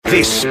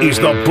This is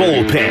The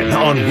Bullpen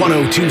on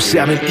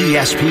 102.7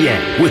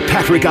 ESPN with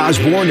Patrick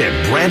Osborne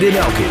and Brandon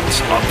Elkins.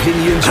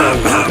 Opinions are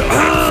welcome.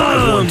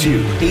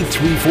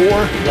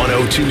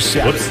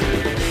 512-834-1027. Whoops.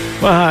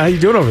 Well, how you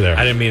doing over there?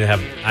 I didn't mean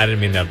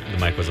that the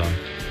mic was on.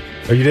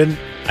 Oh, you didn't?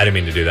 I didn't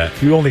mean to do that.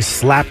 You only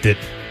slapped it.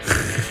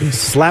 You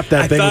slapped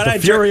that thing with the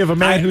fury of a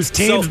man whose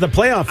team's in the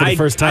playoff for the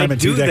first time in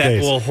 2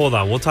 decades. Well, hold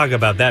on. We'll talk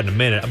about that in a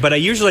minute. But I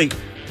usually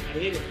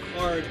hit it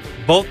hard,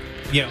 both,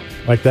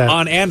 like that,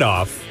 on and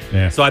off.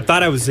 Yeah. So I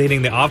thought I was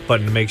hitting the off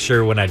button to make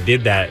sure when I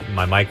did that,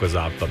 my mic was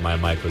off, but my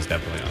mic was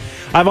definitely on.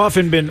 I've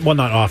often been, well,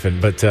 not often,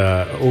 but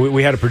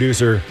we had a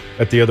producer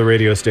at the other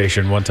radio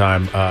station one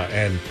time,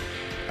 and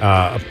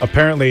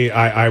apparently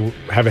I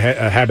have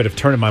a habit of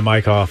turning my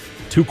mic off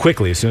too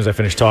quickly as soon as I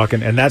finish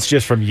talking, and that's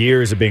just from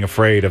years of being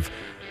afraid of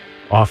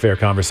off-air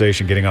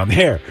conversation getting on the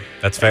air.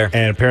 That's fair.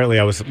 And apparently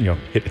I was, hitting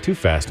it too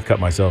fast and cut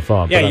myself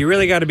off. Yeah, you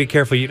really got to be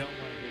careful. You don't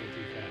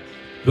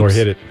want to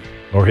hit it too fast.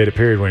 Or hit it,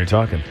 period, when you're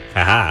talking.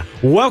 Haha.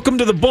 Welcome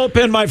to the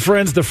bullpen, my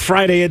friends. The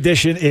Friday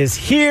edition is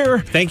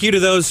here. Thank you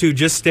to those who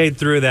just stayed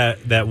through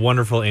that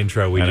wonderful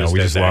intro we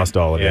just lost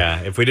all of it.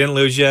 Yeah, if we didn't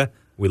lose you,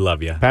 we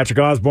love you. Patrick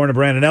Osborne and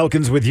Brandon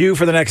Elkins with you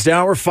for the next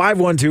hour.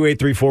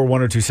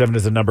 512-834-1027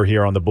 is the number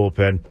here on the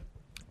bullpen.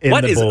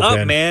 What is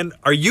up, man?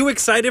 Are you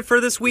excited for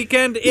this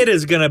weekend? It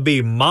is going to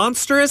be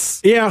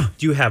monstrous. Yeah.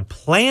 Do you have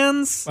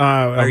plans?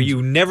 Are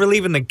you never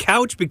leaving the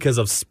couch because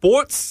of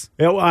sports?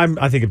 Yeah, well,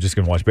 I think I'm just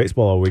going to watch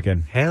baseball all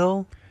weekend.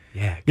 Hell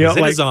yeah. Because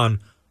it is on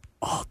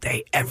all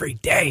day, every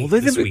day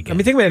this weekend. I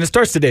mean, think about it. And it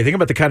starts today. Think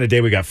about the kind of day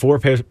we got. 4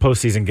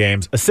 postseason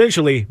games,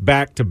 essentially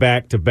back to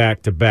back to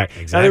back to back.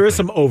 Exactly. Now, there is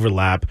some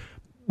overlap,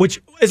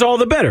 which is all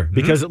the better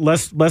because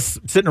less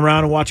sitting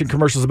around and watching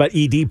commercials about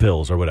ED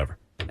pills or whatever.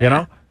 You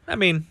know? I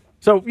mean...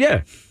 So,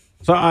 yeah.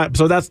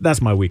 So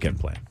that's my weekend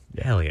plan.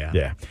 Yeah. Hell yeah.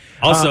 Yeah.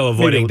 Also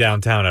avoiding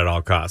downtown at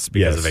all costs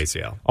because of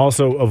ACL.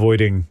 Also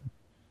avoiding,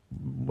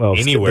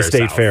 anywhere the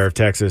State south. Fair of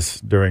Texas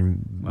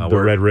during the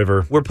Red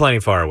River. We're plenty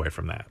far away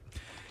from that.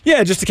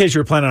 Yeah, just in case you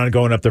were planning on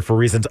going up there for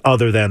reasons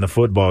other than the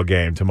football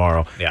game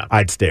tomorrow,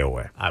 I'd stay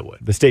away. I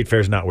would. The State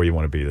Fair is not where you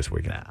want to be this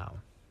weekend. No,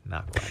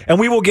 not quite. And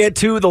we will get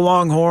to the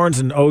Longhorns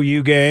and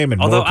OU game and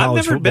more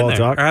college football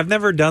talk. I've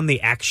never done the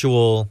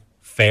actual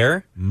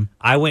fair.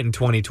 I went in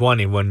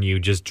 2020 when you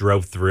just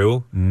drove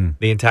through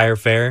the entire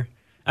fair.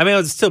 I mean, it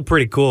was still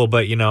pretty cool,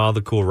 but all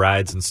the cool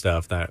rides and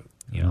stuff that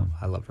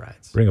I love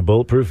rides. Bring a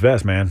bulletproof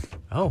vest, man.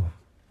 Oh,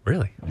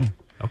 really?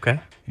 Okay.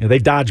 They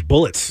dodge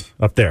bullets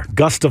up there.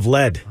 Gust of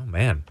lead. Oh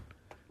man,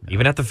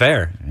 even at the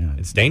fair,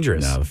 it's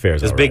dangerous. No, the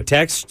fair's Does all Big right.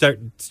 Tex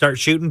start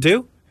shooting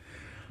too?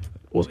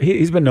 Well,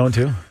 he's been known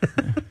to.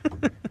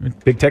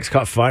 Big Tex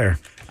caught fire.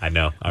 I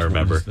know. I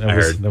remember. I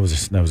heard. That was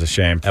a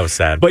shame. That was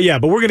sad. But we're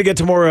going to get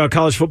to more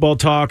college football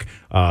talk,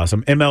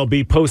 some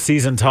MLB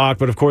postseason talk.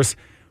 But, of course,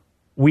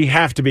 we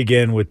have to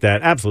begin with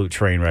that absolute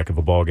train wreck of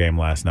a ball game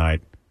last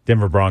night.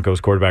 Denver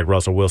Broncos quarterback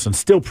Russell Wilson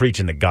still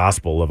preaching the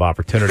gospel of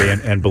opportunity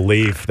and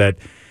belief that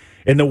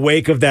in the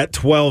wake of that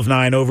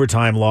 12-9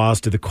 overtime loss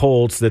to the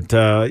Colts that,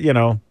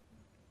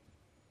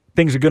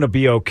 things are going to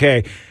be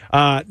okay.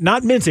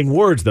 Not mincing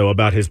words, though,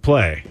 about his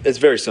play. It's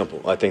very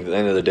simple. I think at the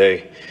end of the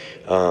day,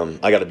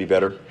 I got to be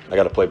better. I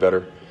got to play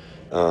better.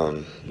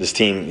 This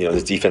team,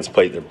 this defense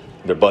played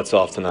their butts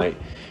off tonight.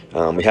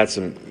 We had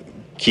some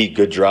key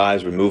good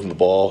drives. We're moving the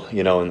ball,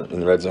 in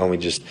the red zone. We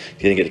just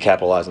didn't get to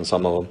capitalize on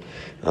some of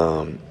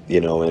them.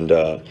 And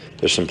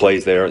there's some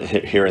plays there,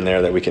 here and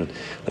there that we can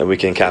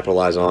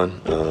capitalize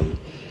on.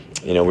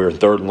 We were in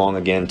third and long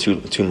again,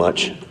 too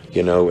much.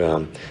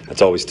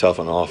 That's always tough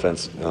on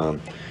offense.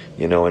 And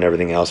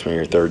everything else when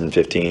you're 3rd and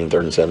 15, 3rd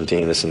and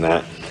 17, this and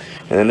that.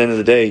 And at the end of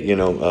the day,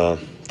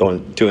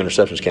 throwing 2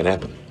 interceptions can't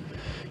happen.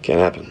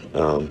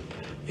 I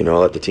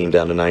let the team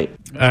down tonight.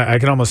 I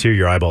can almost hear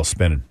your eyeballs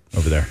spinning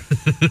over there.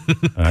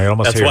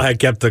 That's why I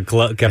kept them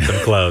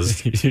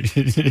closed.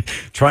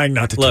 Trying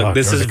not to talk. Look,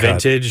 this is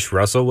vintage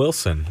Russell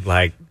Wilson.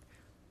 Like,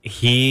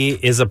 he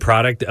is a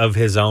product of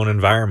his own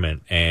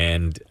environment,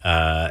 and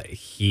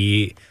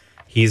he's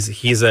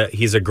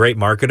a great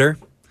marketer.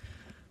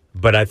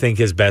 But I think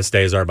his best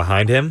days are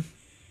behind him.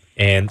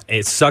 And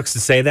it sucks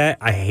to say that.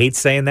 I hate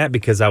saying that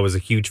because I was a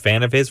huge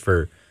fan of his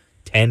for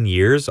 10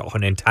 years,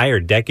 an entire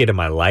decade of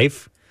my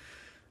life.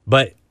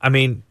 But, I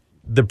mean,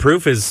 the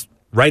proof is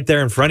right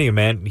there in front of you,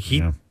 man.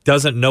 He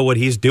doesn't know what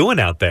he's doing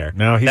out there.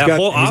 No, that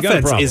whole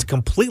offense is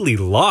completely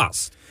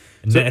lost.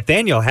 So,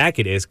 Nathaniel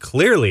Hackett is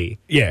clearly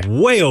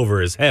way over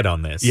his head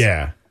on this.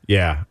 Yeah.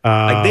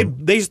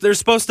 They're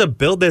supposed to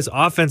build this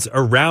offense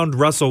around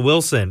Russell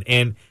Wilson,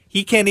 and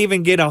he can't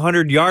even get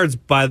 100 yards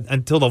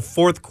until the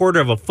 4th quarter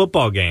of a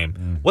football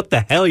game. What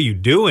the hell are you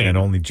doing? And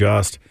only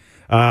just.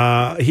 He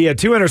had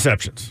 2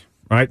 interceptions,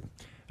 right?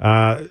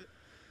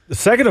 The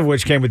second of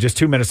which came with just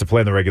 2 minutes to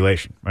play in the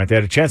regulation, right? They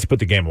had a chance to put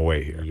the game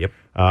away here. Yep.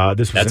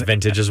 That's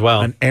vintage as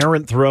well. An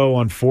errant throw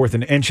on 4th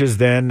and inches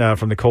then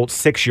from the Colts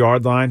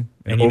 6-yard line.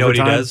 And you know what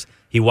he does?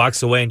 He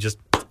walks away and just,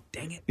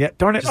 dang it. Yeah,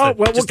 darn it.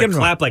 We'll get him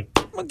clap like,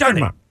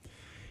 darn it.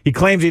 He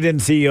claims he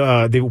didn't see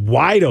the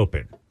wide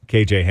open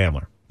KJ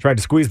Hamler. Tried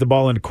to squeeze the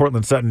ball into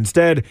Cortland Sutton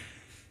instead.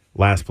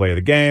 last play of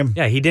the game.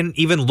 Yeah, he didn't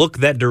even look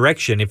that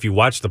direction if you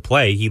watch the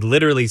play. He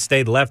literally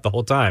stayed left the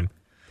whole time.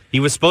 He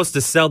was supposed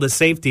to sell the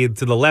safety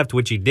to the left,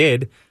 which he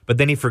did, but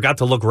then he forgot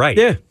to look right.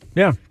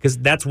 Yeah. Because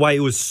that's why it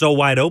was so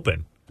wide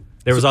open.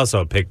 There was also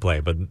a pig play,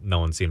 but no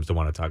one seems to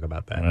want to talk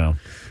about that. Well,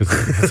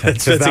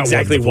 that's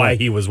exactly why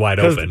he was wide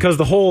open. Because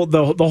the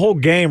whole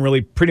game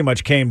really pretty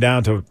much came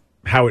down to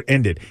how it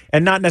ended.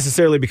 And not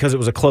necessarily because it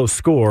was a close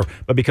score,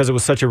 but because it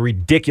was such a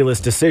ridiculous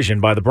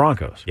decision by the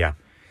Broncos. Yeah.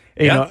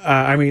 You know,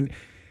 I mean,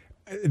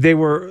 they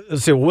were,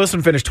 let's see,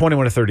 Wilson finished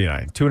 21 of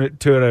 39,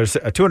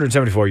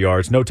 274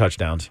 yards, no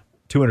touchdowns,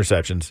 2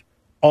 interceptions,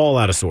 all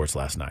out of sorts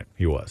last night.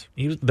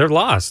 They're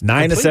lost.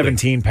 9 of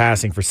 17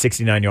 passing for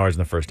 69 yards in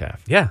the first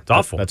half. Yeah, it's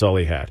awful. That's all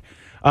he had.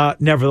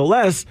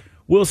 Nevertheless,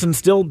 Wilson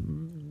still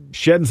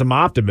shedding some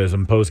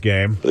optimism post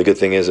game. The good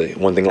thing is,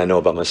 one thing I know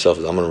about myself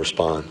is I'm going to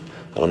respond.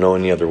 I don't know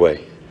any other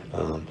way.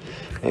 I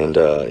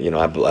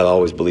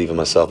always believe in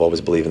myself,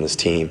 always believe in this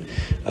team,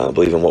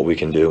 believe in what we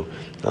can do,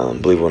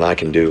 believe in what I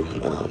can do.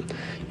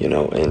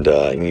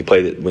 When you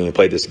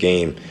play this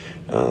game,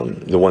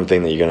 the one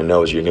thing that you're going to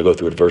know is you're going to go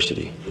through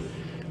adversity.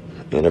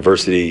 And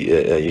adversity,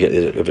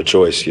 you have a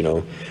choice,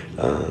 and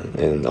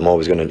I'm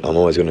always going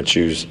to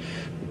choose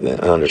and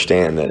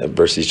understand that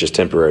adversity is just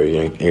temporary.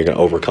 You're going to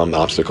overcome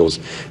obstacles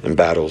and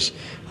battles.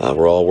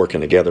 We're all working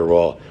together. We're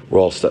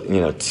all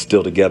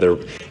still together,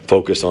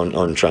 focused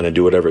on trying to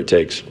do whatever it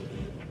takes.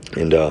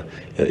 And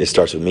it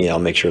starts with me. I'll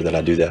make sure that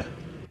I do that.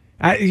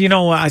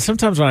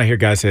 Sometimes when I hear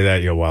guys say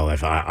that,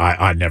 if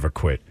I never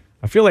quit,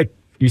 I feel like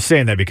you're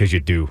saying that because you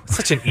do.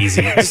 Such an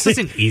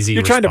easy.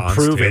 You're trying to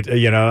prove it.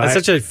 It's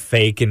such a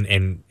fake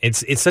and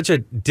it's such a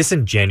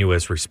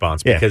disingenuous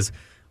response because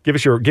give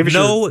us your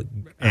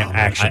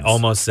actions. I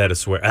almost said a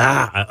swear.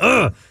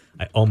 I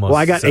almost. Well,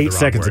 I got said 8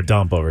 seconds to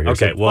dump over here.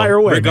 Okay, so well, fire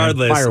away,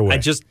 regardless, man. Fire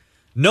away.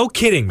 No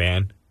kidding,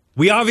 man.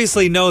 We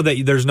obviously know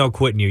that there's no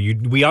quitting you.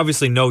 We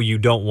obviously know you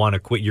don't want to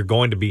quit. You're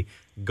going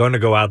to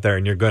go out there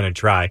and you're going to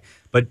try.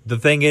 But the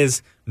thing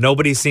is,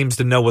 nobody seems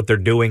to know what they're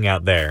doing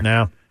out there.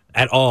 No.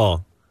 At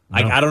all.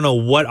 No. I don't know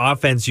what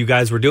offense you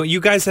guys were doing. You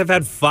guys have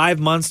had 5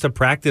 months to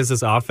practice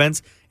this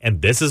offense,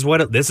 and this is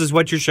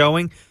what you're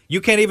showing.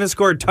 You can't even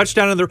score a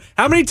touchdown in the.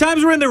 How many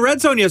times were in the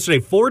red zone yesterday?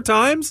 4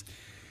 times.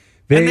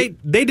 They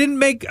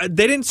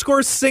didn't score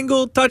a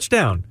single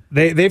touchdown.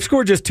 They've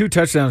scored just 2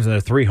 touchdowns in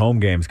their 3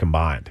 home games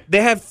combined.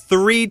 They have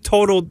 3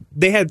 total.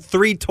 They had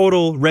 3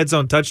 total red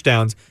zone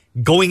touchdowns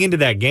going into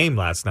that game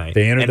last night.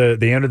 They entered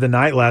the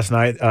night last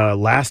night,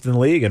 last in the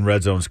league in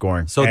red zone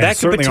scoring. So that could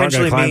certainly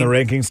potentially aren't going to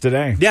climb the rankings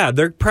today. Yeah,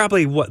 they're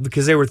probably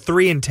because they were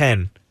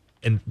 3-10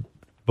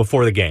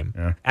 before the game.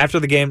 Yeah. After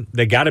the game,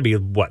 they got to be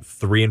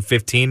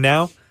 3-15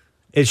 now.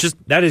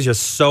 That is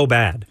just so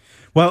bad.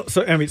 Well,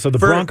 the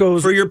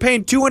Broncos you're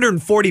paying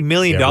 $240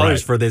 million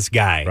for this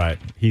guy. Right.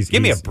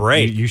 Give me a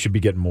break. You should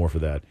be getting more for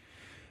that.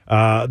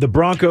 The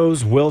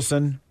Broncos,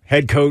 Wilson,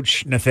 head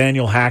coach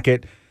Nathaniel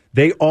Hackett,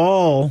 they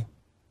all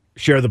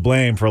share the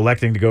blame for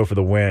electing to go for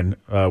the win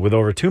with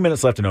over 2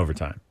 minutes left in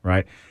overtime,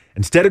 right?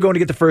 Instead of going to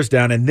get the first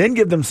down and then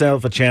give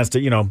themselves a chance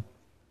to,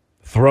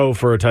 throw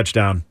for a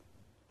touchdown,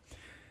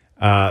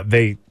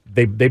 they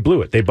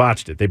blew it. They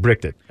botched it. They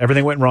bricked it.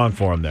 Everything went wrong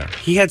for him there.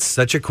 He had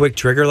such a quick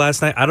trigger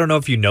last night. I don't know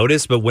if you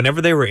noticed, but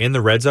whenever they were in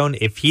the red zone,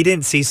 if he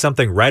didn't see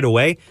something right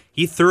away,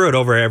 he threw it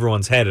over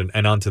everyone's head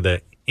and onto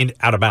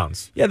out of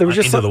bounds. Yeah, there was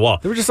just into the wall.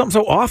 There was just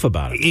something so off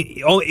about it.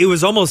 It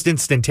was almost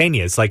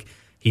instantaneous. Like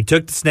he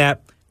took the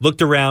snap,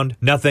 looked around,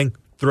 nothing,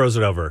 throws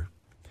it over.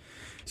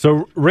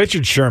 So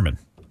Richard Sherman,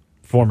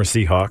 former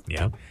Seahawk,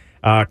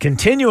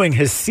 continuing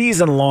his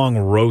season-long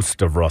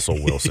roast of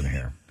Russell Wilson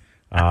here.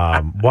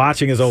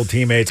 Watching his old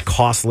teammates'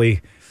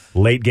 costly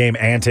late-game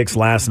antics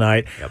last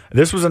night. Yep.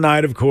 This was a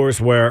night, of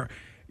course, where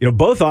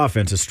both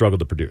offenses struggled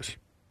to produce.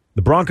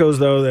 The Broncos,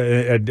 though,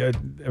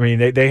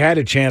 they had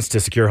a chance to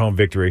secure home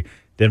victory.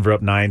 Denver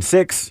up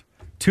 9-6,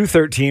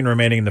 2:13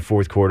 remaining in the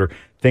fourth quarter.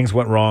 Things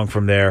went wrong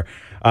from there.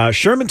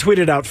 Sherman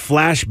tweeted out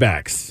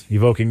flashbacks,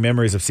 evoking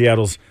memories of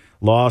Seattle's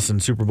loss in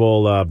Super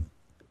Bowl,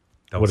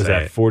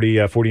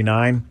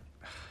 49?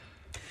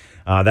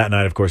 That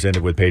night, of course,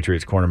 ended with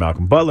Patriots corner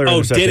Malcolm Butler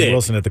intercepting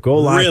Wilson at the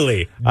goal line.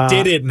 Really?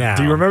 Did it now?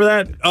 Do you remember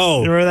that?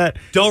 Oh. You remember that?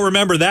 Don't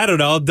remember that at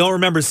all. Don't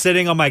remember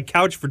sitting on my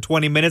couch for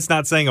 20 minutes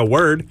not saying a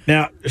word.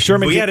 Now,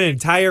 Sherman... We had an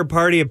entire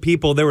party of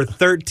people. There were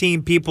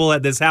 13 people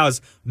at this house.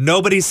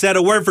 Nobody said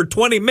a word for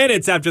 20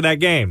 minutes after that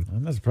game.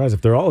 I'm not surprised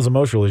if they're all as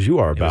emotional as you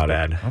are about it.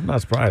 Bad. I'm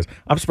not surprised.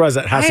 I'm surprised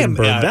that hasn't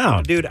burned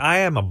down. Dude, I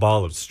am a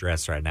ball of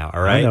stress right now,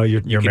 all right? I know.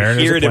 Your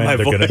Mariners are playing.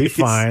 They're going to be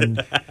fine.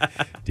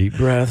 Deep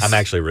breaths. I'm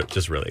actually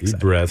just really excited.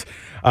 Deep breaths.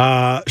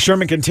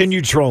 Sherman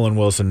continued trolling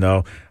Wilson,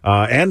 though,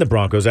 and the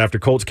Broncos after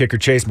Colts kicker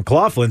Chase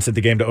McLaughlin sent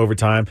the game to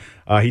overtime.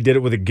 He did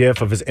it with a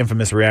gif of his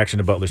infamous reaction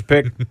to Butler's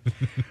pick.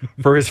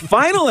 For his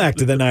final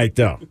act of the night,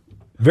 though,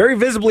 very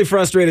visibly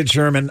frustrated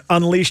Sherman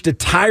unleashed a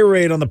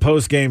tirade on the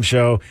post-game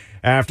show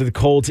after the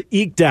Colts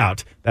eked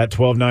out that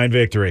 12-9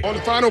 victory. On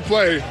the final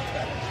play,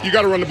 you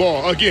got to run the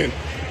ball. Again,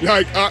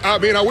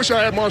 I wish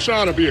I had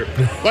Marshawn up here.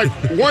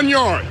 1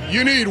 yard.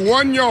 You need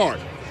 1 yard.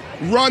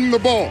 Run the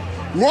ball.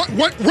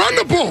 Run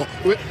the ball.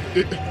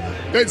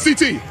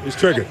 CT. He's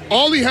triggered.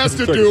 All he has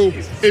to do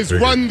is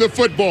run the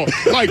football.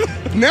 Like,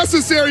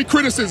 necessary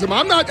criticism.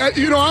 I'm not,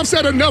 I've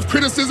said enough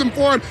criticism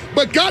for him,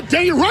 but God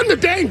dang it, run the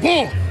dang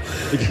ball.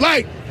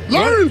 Like,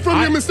 learn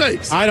from your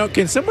mistakes.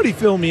 Can somebody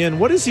fill me in?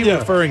 What is he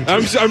referring to?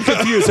 I'm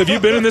confused. Have you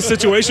been in this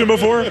situation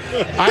before? Run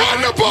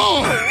the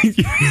ball.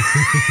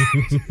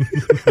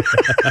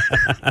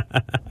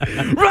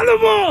 Run the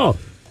ball.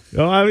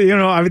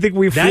 I think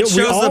we that feel, shows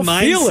we all the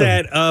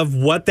mindset of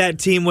what that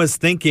team was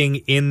thinking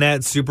in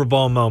that Super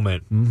Bowl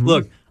moment. Mm-hmm.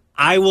 Look,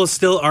 I will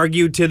still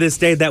argue to this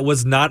day that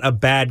was not a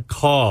bad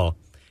call.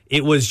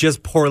 It was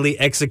just poorly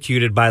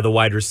executed by the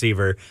wide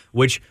receiver,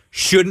 which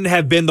shouldn't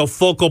have been the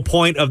focal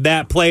point of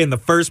that play in the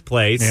first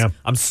place. Yeah.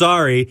 I'm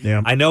sorry.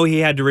 Yeah. I know he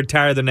had to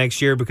retire the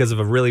next year because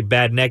of a really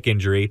bad neck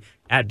injury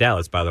at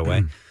Dallas, by the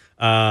way.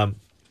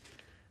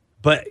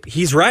 But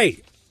he's right.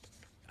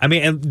 I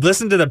mean, and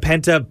listen to the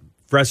pent-up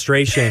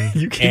frustration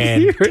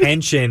and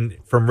tension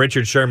from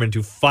Richard Sherman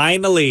to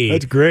finally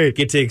That's great.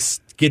 get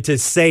to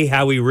say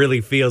how he really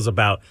feels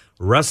about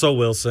Russell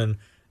Wilson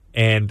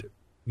and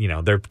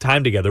their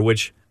time together,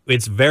 which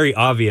it's very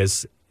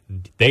obvious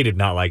they did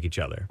not like each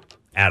other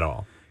at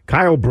all.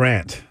 Kyle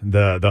Brandt,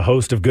 the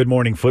host of Good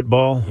Morning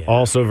Football,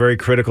 also very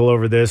critical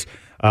over this,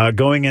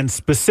 going in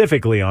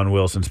specifically on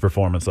Wilson's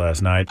performance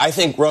last night. I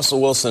think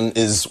Russell Wilson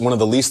is one of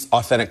the least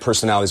authentic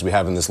personalities we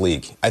have in this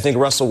league. I think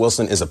Russell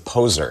Wilson is a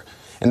poser.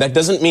 And that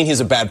doesn't mean he's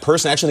a bad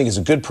person. I actually think he's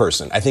a good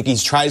person. I think he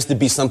tries to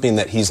be something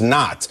that he's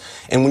not.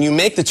 And when you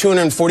make the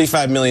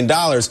 $245 million,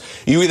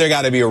 you either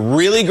got to be a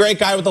really great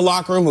guy with the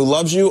locker room who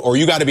loves you, or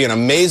you got to be an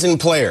amazing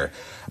player.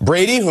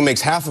 Brady, who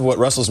makes half of what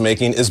Russell's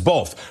making, is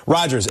both.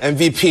 Rodgers,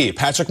 MVP.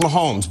 Patrick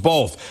Mahomes,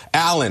 both.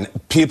 Allen,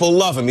 people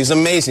love him. He's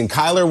amazing.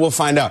 Kyler, we'll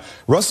find out.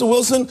 Russell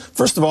Wilson,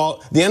 first of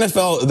all, the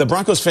NFL, the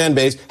Broncos fan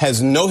base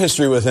has no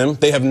history with him.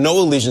 They have no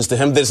allegiance to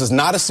him. This is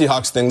not a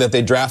Seahawks thing that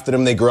they drafted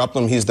him, they grew up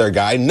with him, he's their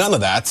guy. None of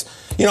that.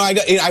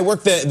 I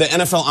work the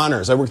NFL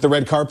honors. I work the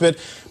red carpet.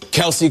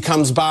 Kelsey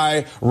comes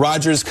by,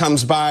 Rodgers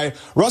comes by.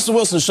 Russell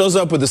Wilson shows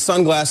up with his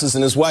sunglasses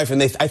and his wife,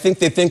 and I think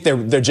they think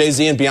they're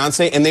Jay-Z and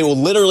Beyonce, and they will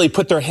literally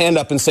put their hand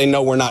up and say,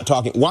 no, we're not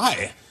talking.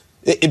 Why?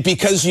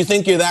 Because you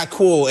think you're that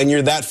cool and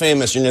you're that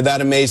famous and you're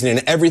that amazing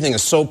and everything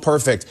is so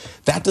perfect.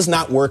 That does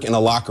not work in a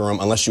locker room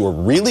unless you are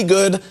really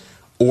good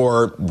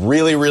or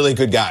really, really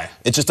good guy.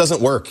 It just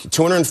doesn't work.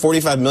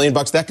 $245 million,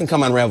 that can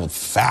come unraveled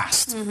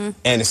fast. Mm-hmm.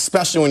 And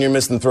especially when you're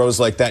missing throws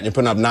like that and you're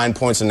putting up 9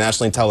 points in a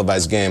nationally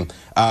televised game.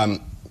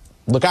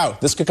 Look out.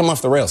 This could come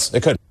off the rails.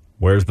 It could.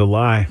 Where's the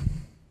lie?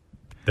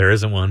 There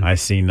isn't one. I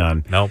see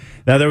none. Nope.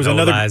 Now there was no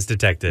another lies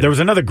detected. There was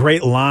another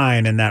great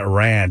line in that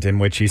rant in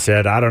which he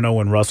said, "I don't know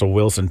when Russell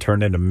Wilson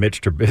turned into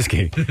Mitch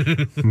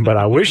Trubisky, but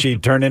I wish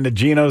he'd turned into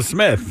Geno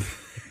Smith."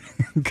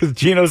 Because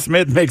Geno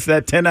Smith makes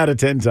that 10 out of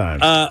 10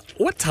 times.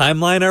 What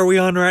timeline are we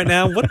on right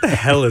now? What the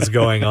hell is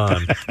going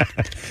on?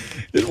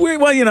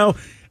 Well,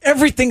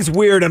 everything's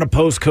weird in a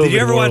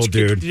post-COVID world,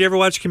 dude. Did you ever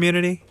watch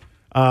Community?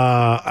 Once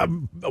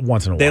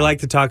in a while. They like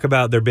to talk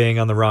about there being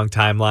on the wrong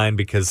timeline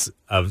because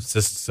of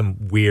just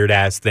some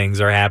weird-ass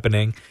things are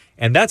happening.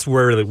 And that's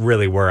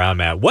really where I'm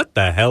at. What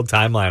the hell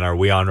timeline are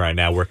we on right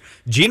now where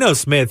Geno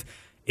Smith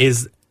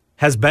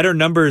has better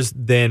numbers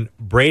than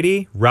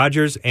Brady,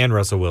 Rodgers, and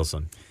Russell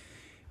Wilson?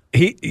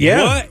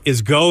 What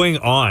is going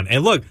on?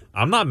 And look,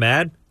 I'm not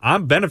mad.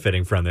 I'm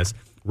benefiting from this.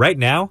 Right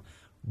now,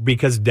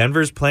 because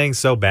Denver's playing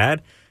so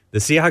bad, the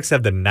Seahawks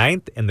have the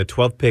 9th and the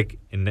 12th pick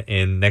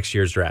in next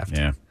year's draft.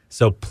 Yeah.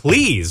 So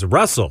please,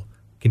 Russell,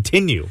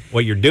 continue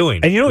what you're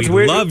doing. And you know what's we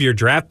weird? Love your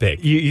draft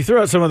pick. You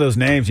throw out some of those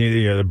names,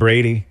 the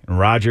Brady and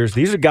Rodgers.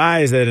 These are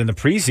guys that in the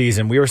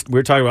preseason we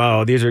were talking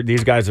about.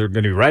 These guys are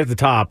going to be right at the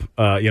top,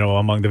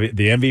 among the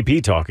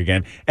MVP talk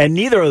again. And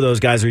neither of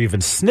those guys are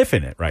even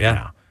sniffing it right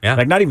now. Yeah.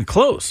 Like not even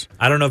close.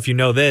 I don't know if you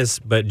know this,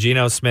 but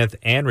Geno Smith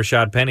and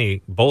Rashad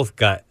Penny both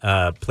got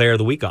Player of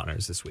the Week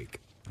honors this week.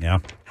 Yeah.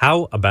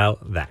 How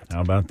about that?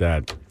 How about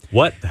that?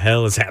 What the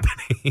hell is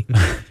happening?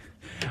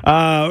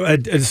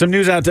 Some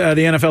news out to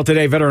the NFL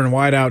today. Veteran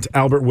wideout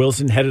Albert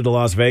Wilson headed to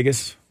Las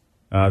Vegas.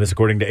 This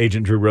according to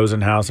agent Drew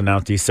Rosenhaus,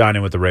 announced he's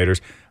signing with the Raiders.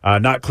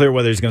 Not clear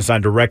whether he's going to sign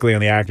directly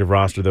on the active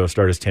roster, though,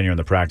 start his tenure in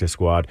the practice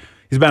squad.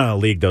 He's been in the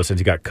league, though, since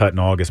he got cut in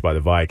August by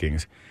the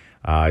Vikings.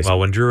 Well,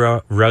 when Drew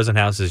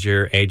Rosenhaus is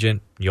your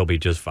agent, you'll be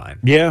just fine.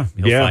 Yeah.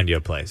 He'll find you a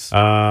place.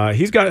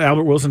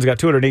 Albert Wilson's got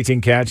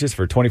 218 catches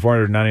for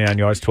 2,499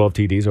 yards, 12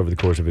 TDs over the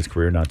course of his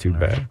career. Not too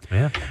bad.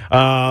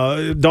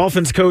 Yeah.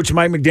 Dolphins coach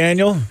Mike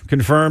McDaniel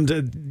confirmed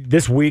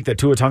this week that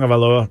Tua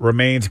Tagovailoa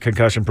remains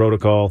concussion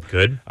protocol.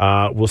 Good.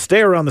 Will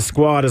stay around the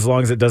squad as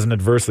long as it doesn't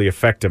adversely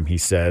affect him, he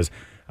says,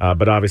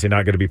 but obviously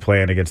not going to be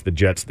playing against the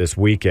Jets this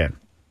weekend.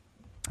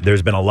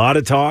 There's been a lot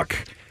of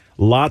talk.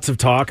 Lots of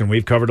talk, and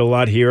we've covered a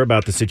lot here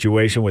about the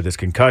situation with his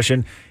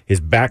concussion, his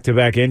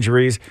back-to-back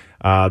injuries,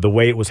 the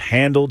way it was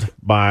handled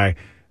by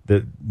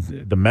the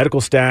medical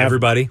staff.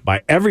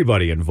 By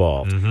everybody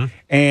involved. Mm-hmm.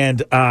 And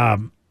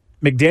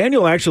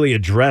McDaniel actually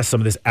addressed some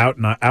of this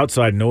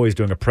outside noise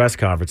during a press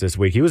conference this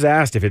week. He was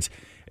asked if it's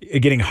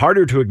getting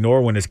harder to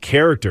ignore when his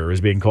character is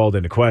being called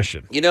into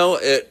question.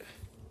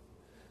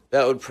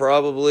 that would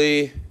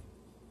probably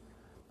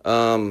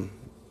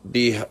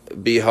be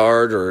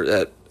hard, or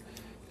that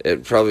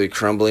it'd probably be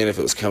crumbling if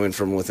it was coming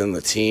from within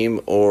the team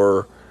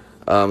or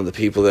the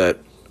people that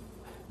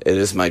it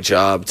is my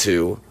job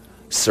to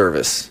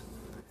service.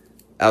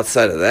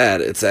 Outside of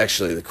that, it's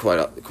actually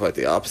quite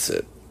the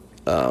opposite.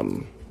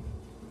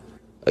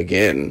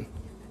 Again,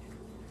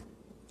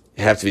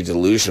 you have to be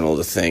delusional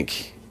to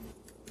think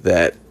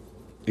that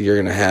you're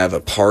going to have a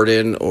part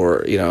in,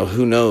 or,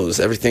 who knows?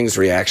 Everything's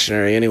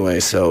reactionary anyway.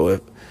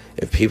 So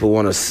if people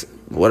want to,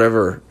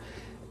 whatever,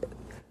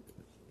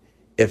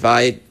 if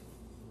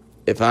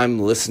I'm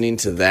listening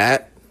to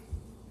that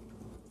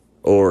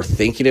or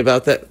thinking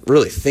about that,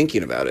 really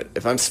thinking about it,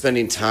 if I'm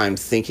spending time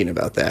thinking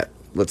about that,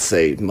 let's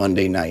say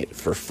Monday night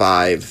for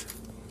 5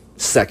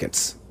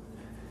 seconds,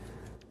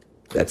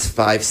 that's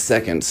 5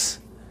 seconds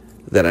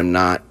that I'm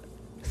not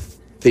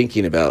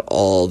thinking about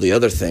all the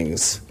other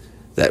things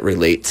that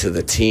relate to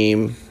the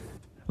team.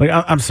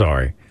 I'm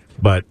sorry,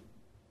 but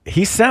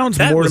he sounds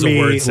more to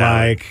me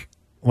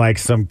like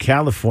some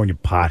California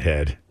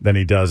pothead than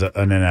he does an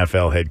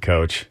NFL head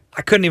coach.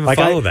 I couldn't even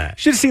follow that.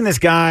 Should have seen this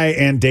guy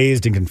and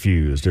Dazed and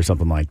Confused or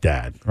something like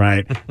that,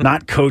 right?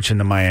 Not coaching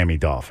the Miami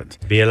Dolphins.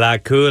 Be a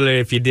lot cooler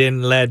if you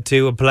didn't let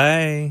Tua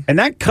play. And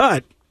that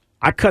cut,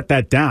 I cut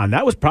that down.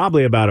 That was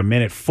probably about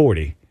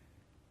 1:40.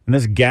 And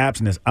there's gaps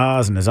and there's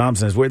ahs and there's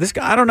ums and there's weird. This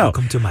guy, I don't know.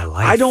 Welcome to my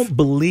life. I don't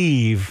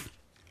believe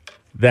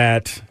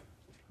that.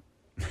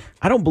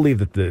 I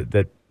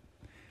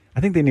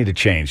think they need to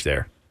change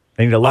there.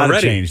 They need a lot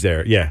of change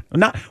there. Yeah. I don't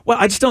know.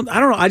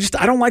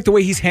 I don't like the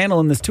way he's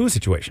handling this Tua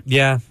situation.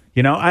 Yeah.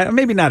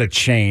 Maybe not a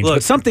change,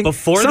 but something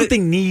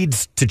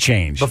needs to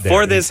change.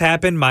 Before this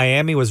happened,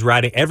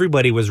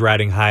 everybody was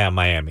riding high on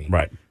Miami.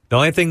 Right. The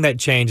only thing that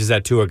changed is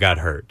that Tua got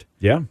hurt.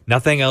 Yeah.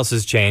 Nothing else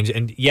has changed.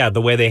 And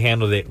the way they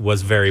handled it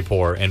was very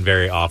poor and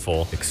very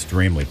awful.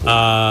 Extremely poor.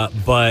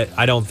 But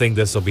I don't think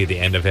this will be the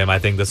end of him. I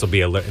think this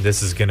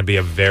is going to be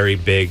a very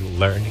big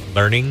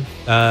learning,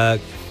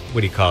 what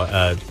do you call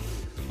it?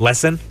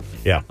 Lesson?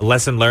 Yeah. A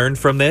lesson learned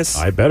from this.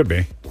 I better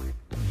be.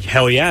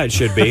 Hell yeah, it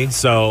should be.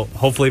 So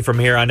hopefully from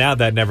here on out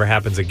that never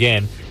happens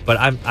again. But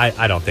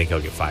I don't think he'll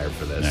get fired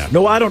for this. Yeah.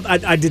 No, I don't.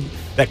 I did.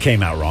 That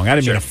came out wrong. I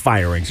didn't mean a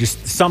firing.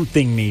 Just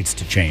something needs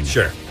to change.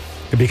 Sure.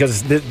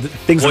 Because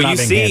things are not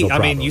being handled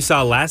properly. You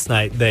saw last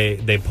night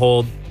they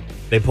pulled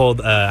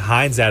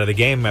Hines out of the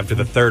game after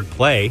the third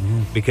play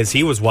because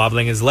he was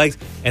wobbling his legs,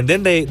 and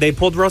then they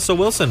pulled Russell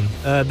Wilson.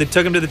 They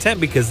took him to the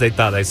tent because they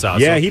thought they saw.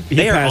 Yeah, so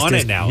they are on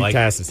it now. He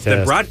passed his test.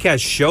 The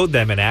broadcast showed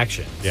them in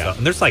action. Yeah,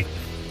 and there's like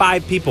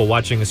 5 people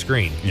watching the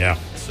screen. Yeah,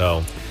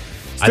 so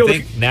I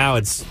think now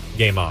it's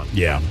game on.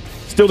 Yeah.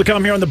 Still to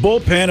come here on the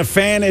bullpen, a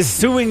fan is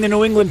suing the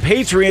New England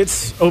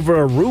Patriots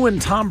over a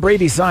ruined Tom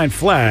Brady signed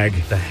flag.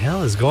 What the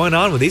hell is going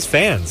on with these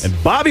fans?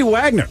 And Bobby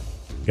Wagner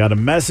got a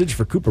message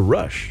for Cooper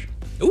Rush.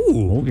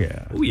 Ooh. Oh,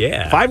 yeah. Oh,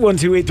 yeah.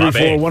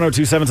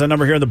 512-834-1027 is the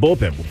number here in the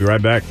bullpen. We'll be right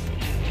back.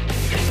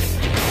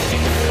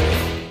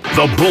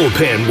 The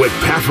Bullpen with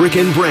Patrick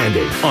and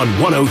Brandon on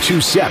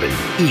 102.7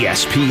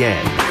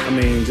 ESPN. I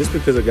mean, just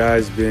because a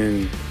guy's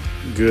been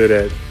good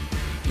at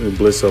the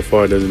blitz so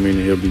far doesn't mean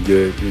that he'll be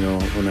good,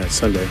 on that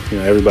Sunday.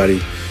 Everybody,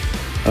 we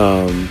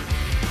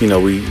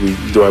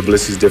do our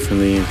blitzes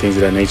differently and things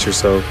of that nature.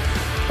 So,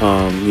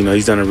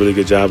 he's done a really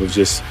good job of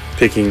just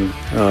picking,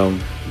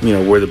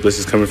 where the blitz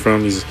is coming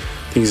from. I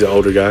think he's an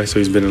older guy, so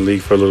he's been in the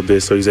league for a little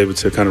bit, so he's able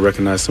to kind of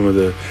recognize some of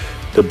the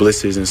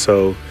blitzes. And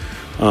so,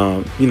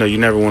 you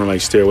never want to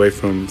steer away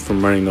from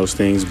running those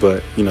things,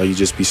 but, you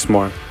just be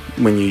smart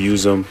when you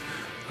use them,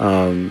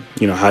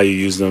 how you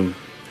use them.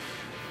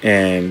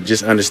 And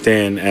just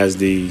understand as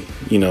the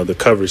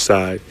coverage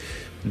side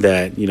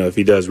that, if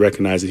he does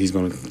recognize it, he's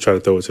going to try to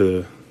throw it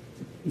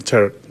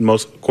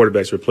most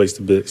quarterbacks replace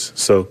the blitz.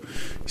 So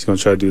he's going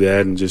to try to do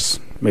that and just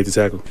make the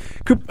tackle.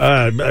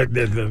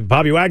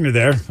 Bobby Wagner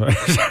there.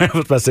 I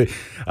was about to say,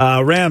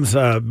 Rams,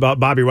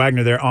 Bobby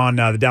Wagner there on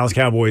the Dallas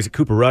Cowboys,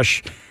 Cooper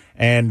Rush.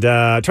 And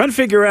trying to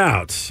figure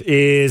out,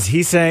 is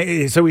he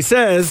saying, so he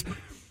says,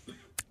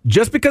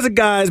 just because a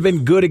guy's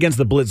been good against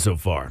the blitz so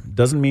far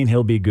doesn't mean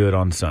he'll be good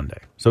on Sunday.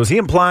 So is he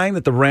implying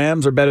that the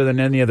Rams are better than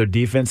any other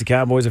defense the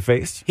Cowboys have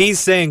faced? He's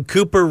saying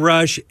Cooper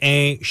Rush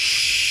ain't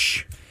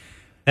shh.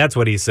 That's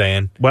what he's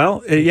saying.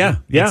 Well, yeah.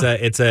 There's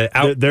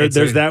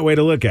that way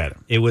to look at it.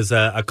 It was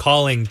a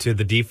calling to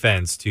the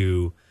defense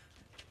to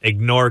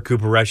ignore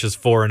Cooper Rush's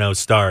 4-0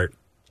 start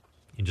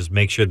and just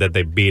make sure that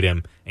they beat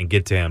him and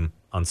get to him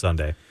on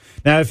Sunday.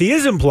 Now, if he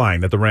is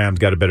implying that the Rams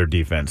got a better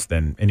defense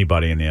than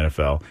anybody in the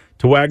NFL,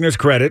 to Wagner's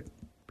credit,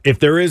 if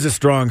there is a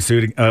strong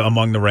suit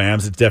among the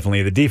Rams, it's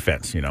definitely the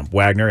defense.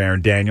 Wagner,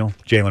 Aaron Daniel,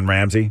 Jalen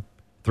Ramsey,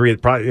 three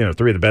of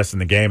the best in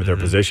the game at their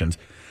positions.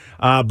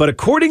 But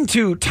according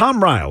to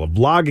Tom Ryle of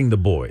Blogging the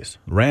Boys,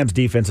 Rams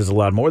defense has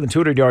allowed more than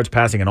 200 yards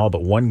passing in all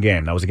but one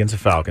game. That was against the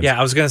Falcons. Yeah,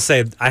 I was going to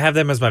say, I have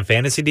them as my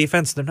fantasy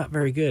defense. They're not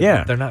very good.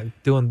 Yeah. They're not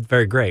doing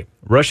very great.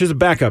 Rush is a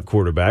backup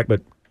quarterback,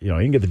 but he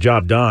can get the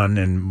job done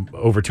and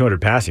over 200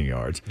 passing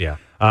yards. Yeah.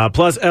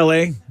 Plus,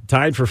 L.A.,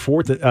 tied for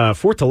fourth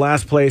to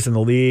last place in the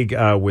league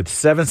with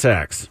 7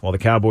 sacks, while the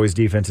Cowboys'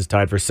 defense is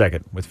tied for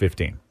second with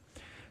 15.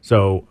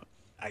 So,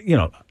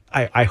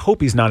 I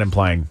hope he's not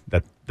implying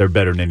that they're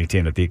better than any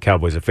team that the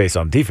Cowboys have faced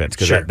on defense,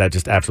 because that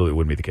just absolutely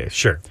wouldn't be the case.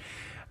 Sure.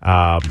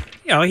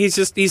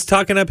 He's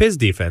talking up his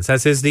defense.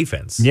 That's his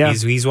defense. Yeah.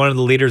 He's one of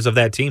the leaders of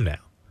that team now.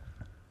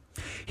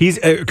 He's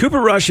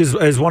Cooper Rush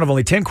is one of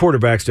only 10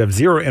 quarterbacks to have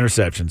 0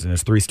 interceptions in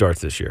his 3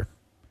 starts this year.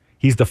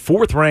 He's the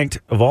 4th ranked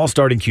of all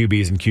starting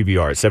QBs in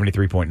QBR at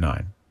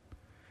 73.9.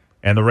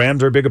 And the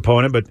Rams are a big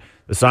opponent, but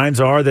the signs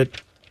are that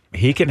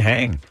he can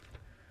hang.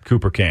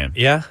 Cooper can.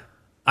 Yeah.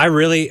 I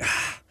really...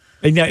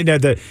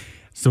 And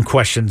some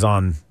questions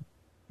on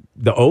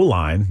the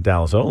O-line,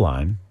 Dallas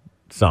O-line.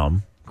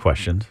 Some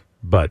questions,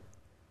 but...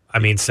 I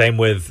mean, same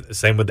with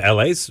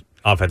LA's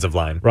offensive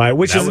line. Right,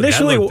 which is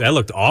initially... That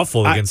looked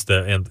awful against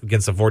the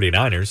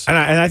 49ers. And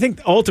I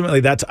think ultimately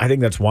that's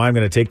why I'm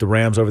going to take the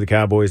Rams over the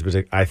Cowboys,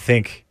 because I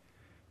think...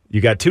 You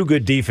got 2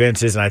 good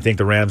defenses, and I think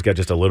the Rams got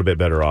just a little bit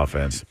better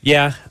offense.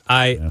 Yeah,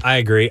 I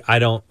agree. I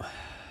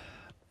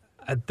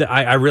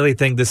really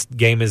think this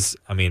game is,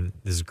 this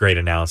is great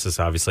analysis,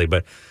 obviously,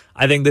 but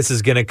I think this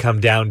is going to come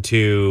down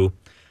to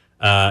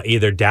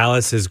either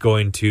Dallas is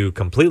going to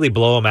completely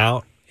blow them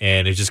out,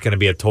 and it's just going to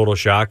be a total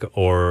shock,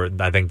 or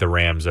I think the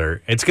Rams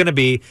are. It's going to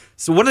be,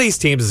 so one of these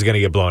teams is going to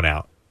get blown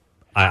out.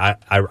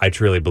 I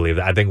truly believe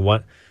that. I think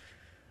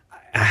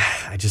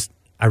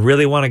I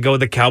really want to go with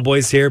the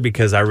Cowboys here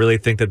because I really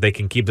think that they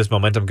can keep this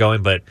momentum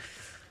going, but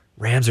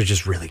Rams are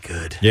just really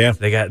good. Yeah.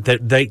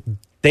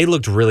 They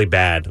looked really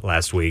bad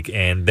last week,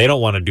 and they don't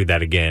want to do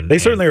that again. They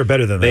certainly are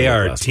better than they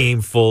are a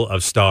team full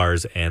of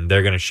stars, and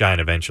they're going to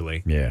shine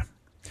eventually. Yeah.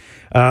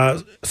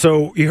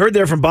 So you heard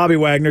there from Bobby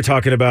Wagner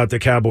talking about the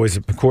Cowboys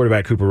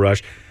quarterback Cooper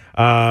Rush,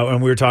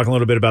 and we were talking a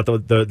little bit about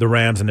the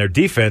Rams and their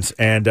defense,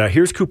 and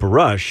here's Cooper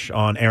Rush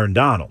on Aaron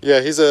Donald.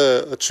 Yeah, he's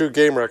a true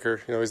game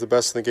wrecker. He's the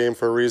best in the game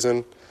for a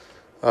reason.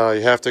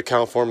 You have to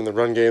account for him in the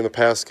run game, the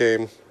pass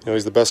game.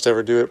 He's the best to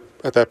ever do it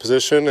at that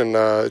position, and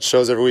it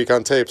shows every week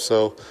on tape.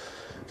 So,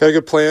 got a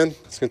good plan.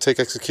 It's going to take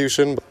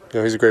execution.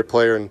 But, he's a great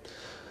player, and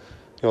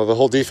the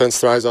whole defense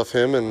thrives off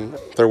him, and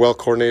they're well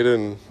coordinated,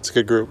 and it's a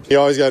good group. You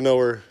always got to know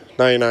where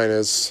 99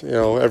 is.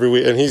 Every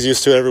week, and he's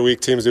used to it. Every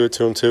week, teams do it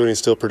to him too, and he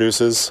still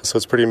produces. So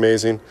it's pretty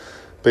amazing.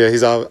 But yeah,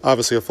 he's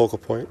obviously a focal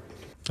point.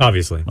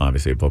 Obviously a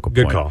focal point.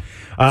 Good call.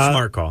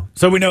 Smart call.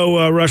 So we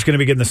know Rush going to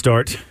be getting the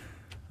start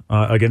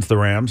against the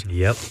Rams.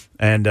 Yep.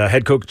 And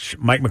head coach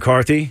Mike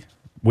McCarthy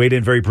weighed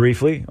in very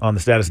briefly on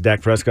the status of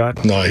Dak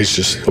Prescott. No,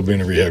 he'll be in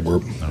the rehab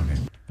group. Okay.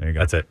 There you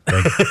go. That's it.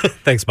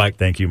 Thanks, Mike.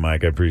 Thank you,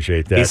 Mike. I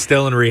appreciate that. He's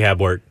still in rehab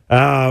work.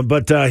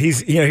 But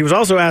he was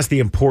also asked the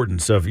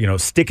importance of,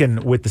 sticking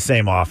with the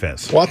same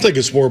offense. Well, I think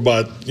it's more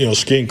about,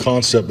 scheme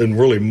concept and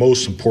really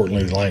most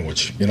importantly,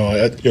 language.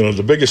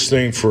 The biggest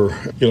thing for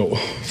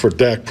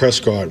Dak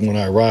Prescott when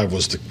I arrived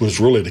was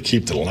really to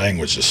keep the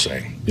language the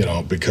same,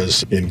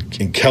 because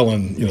in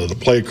Kellen, the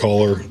play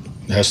caller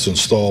has to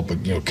install, but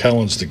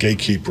Kellen's the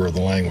gatekeeper of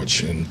the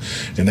language, and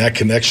that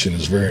connection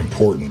is very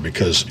important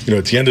because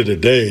at the end of the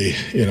day,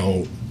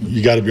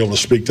 you got to be able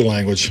to speak the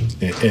language,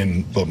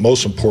 but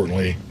most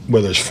importantly,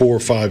 whether it's 4 or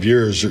 5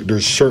 years,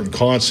 there's certain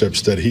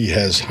concepts that he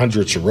has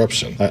hundreds of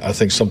reps in. I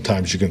think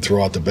sometimes you can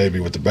throw out the baby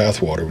with the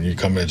bathwater when you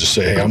come in and just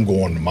say, hey, I'm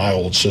going to my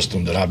old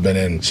system that I've been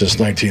in since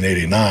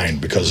 1989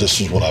 because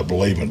this is what I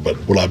believe in. But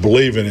what I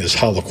believe in is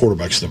how the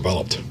quarterback's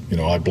developed.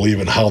 I believe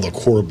in how the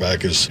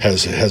quarterback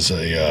has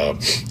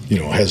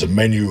a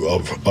menu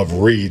of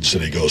reads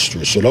that he goes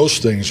through. So those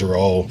things are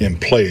all in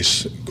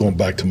place, going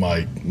back to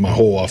my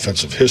whole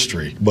offensive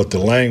history. But the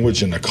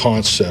language and the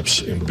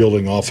concepts and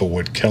building off of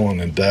what Kellen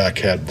and Dak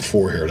had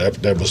before here,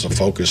 that was the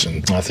focus,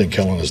 and I think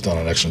Kellen has done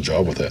an excellent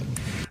job with that.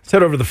 Let's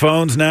head over to the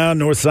phones now.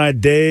 Northside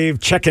Dave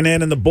checking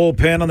in the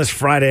bullpen on this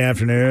Friday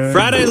afternoon.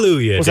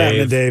 Friday-luya, What's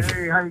happening, Dave?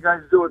 Hey, how you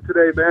guys doing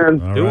today,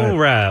 man? Doing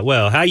right.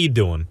 Well, how you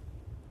doing?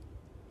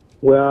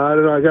 Well, I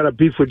don't know. I got a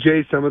beef with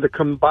Jason. I'm going to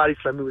come body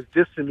slam. He was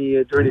dissing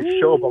me during his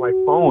show about my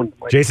phone.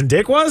 Jason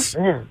Dick was?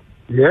 Man.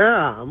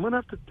 Yeah, I'm going to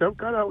have to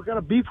got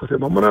a beef with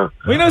him. I'm going to...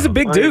 Well, he's a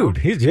big dude.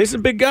 Jason's a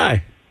big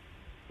guy.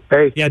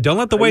 Hey. Yeah, don't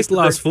let the waist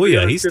loss fool you.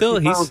 He's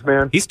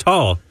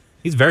tall.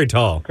 He's very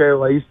tall. Okay,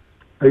 well,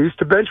 I used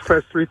to bench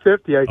press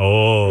 350. As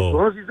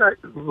long as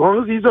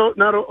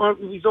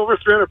he's over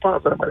 300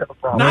 pounds, I might have a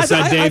problem.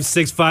 Northside Dave,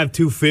 6'5",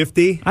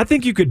 250. I think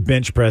I think you could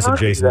bench press a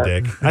Jason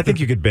Dick. I think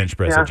you could bench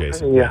press a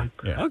Jason. Yeah.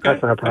 Okay.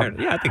 That's not a problem.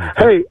 Yeah, I think you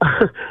could.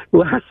 Hey,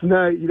 last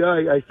night,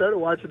 I started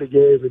watching the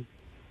game, and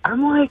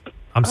I'm like,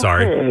 I'm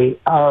sorry.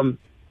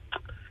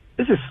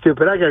 This is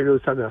stupid. I got to go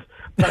do something else.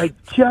 But I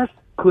just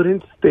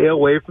couldn't stay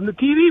away from the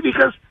TV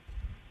because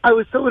I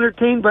was so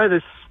entertained by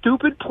the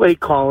stupid play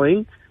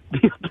calling.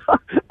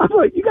 I'm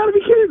like, you got to be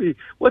kidding me.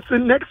 What's the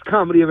next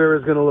comedy of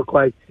errors going to look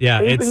like?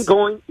 Yeah, Even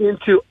going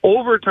into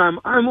overtime,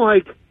 I'm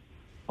like,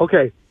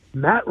 okay,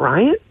 Matt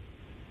Ryan,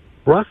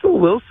 Russell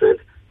Wilson,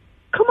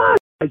 come on,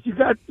 guys,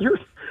 you're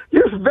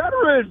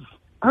veterans.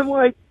 I'm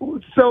like,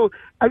 so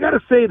I got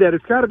to say that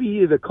it's got to be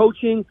either the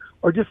coaching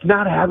or just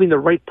not having the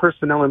right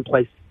personnel in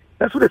place.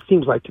 That's what it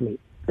seems like to me.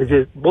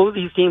 Both of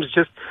these teams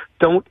just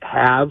don't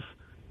have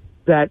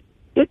that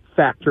it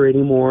factor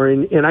anymore,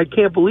 and I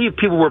can't believe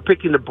people were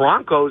picking the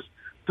Broncos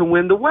to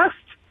win the West.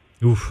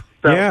 Oof.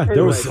 So, yeah,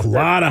 there was a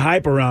lot of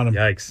hype around them.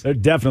 Yikes. There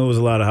definitely was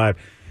a lot of hype.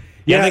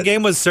 Yeah, the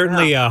game was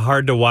certainly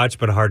hard to watch,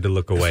 but hard to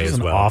look away as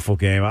well. An awful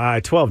game.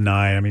 12-9.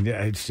 I mean,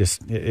 it's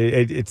just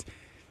it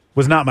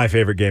was not my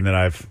favorite game that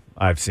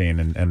I've seen,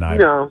 and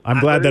I'm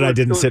glad that I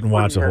didn't sit and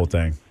watch the whole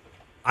thing.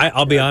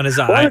 I'll be honest.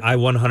 I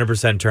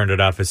 100% turned it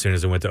off as soon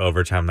as it went to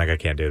overtime. I'm like, I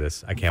can't do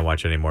this. I can't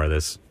watch any more of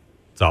this.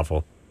 It's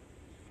awful.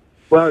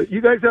 Well,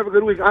 you guys have a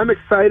good week. I'm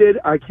excited.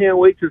 I can't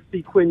wait to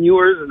see Quinn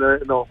Ewers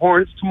and the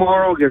Horns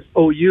tomorrow against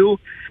OU.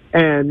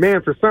 And,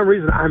 man, for some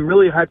reason, I'm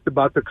really hyped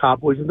about the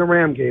Cowboys and the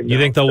Ram game. You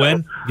think they'll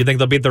win? You think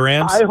they'll beat the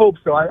Rams? I hope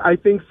so. I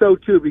think so,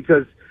 too,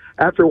 because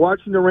after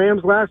watching the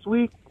Rams last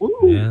week,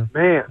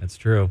 man. That's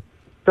true.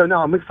 So, no,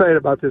 I'm excited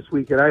about this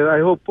weekend. I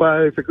hope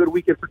it's a good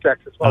weekend for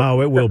Texas.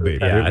 Well, it will be.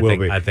 Yeah, it will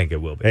be. I think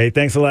it will be. Hey,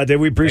 thanks a lot,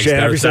 Dave. We appreciate it.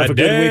 Have yourself a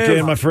good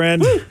weekend, my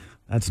friend. Woo!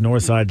 That's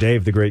Northside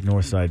Dave, the great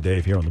Northside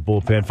Dave here on the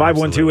Bullpen.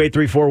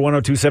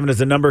 512-834-1027 is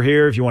the number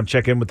here if you want to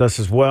check in with us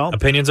as well.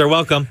 Opinions are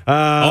welcome.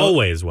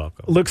 Always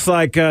welcome. Looks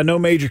like no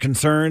major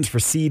concerns for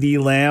C.D.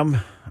 Lamb.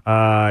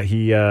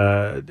 He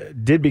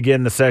did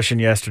begin the session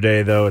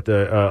yesterday, though, at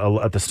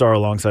the Star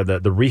alongside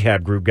the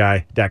rehab group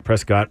guy, Dak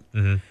Prescott.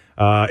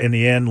 Mm-hmm. In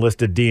the end,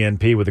 listed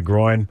DNP with a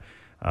groin.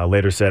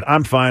 Later said,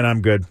 I'm fine,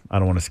 I'm good. I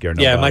don't want to scare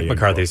nobody. Yeah, Mike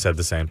McCarthy anymore. said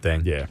the same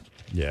thing.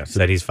 Yeah.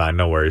 Said he's fine,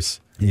 no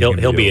worries.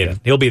 He'll be in.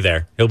 He'll be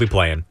there. He'll be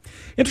playing.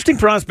 Interesting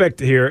prospect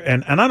here,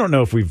 and I don't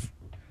know if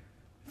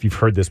you've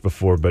heard this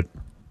before, but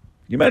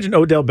you imagine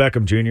Odell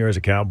Beckham Jr. as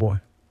a Cowboy?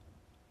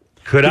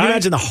 Can you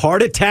imagine the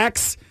heart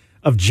attacks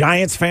of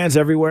Giants fans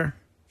everywhere?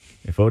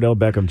 If Odell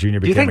Beckham Jr. became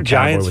Do you think a Cowboy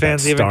Giants with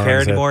fans that even star care on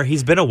his head? anymore?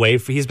 He's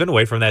been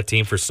away from that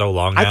team for so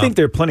long now. I think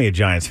there are plenty of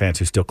Giants fans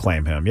who still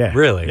claim him. Yeah.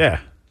 Really?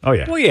 Yeah. Oh,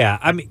 yeah. Well, yeah.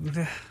 I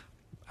mean,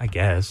 I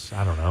guess.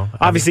 I don't know.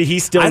 Obviously,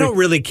 he's still. I don't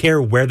really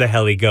care where the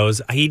hell he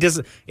goes.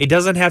 It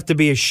doesn't have to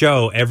be a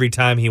show every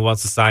time he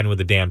wants to sign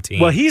with a damn team.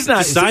 Well, he's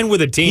not Just sign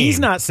with a team. He's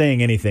not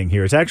saying anything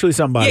here. It's actually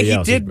somebody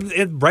else. Yeah, he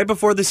did right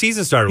before the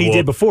season started. He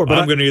did before, but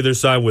I'm going to either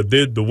sign with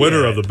the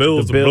winner of the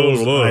Bills. The Bills.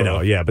 Blah, blah, blah. I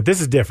know. Yeah, but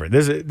this is different.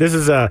 This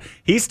is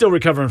he's still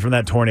recovering from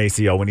that torn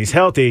ACL. When he's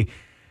healthy,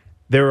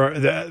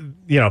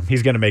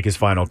 he's going to make his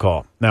final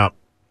call. Now,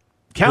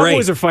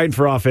 Cowboys are fighting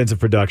for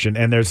offensive production,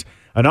 and there's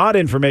an odd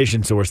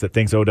information source that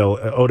thinks Odell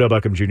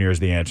Beckham Jr. is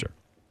the answer.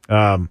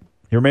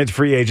 He remains a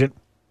free agent.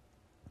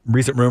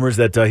 Recent rumors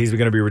that he's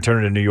going to be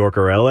returning to New York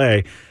or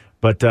L.A.,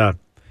 but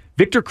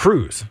Victor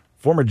Cruz,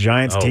 former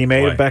Giants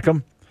teammate of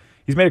Beckham,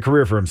 he's made a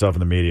career for himself in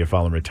the media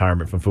following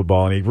retirement from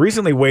football, and he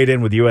recently weighed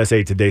in with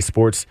USA Today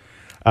Sports,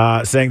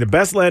 saying the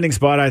best landing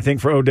spot, I think,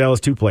 for Odell is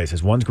two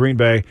places. One's Green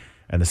Bay,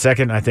 and the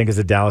second, I think, is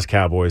the Dallas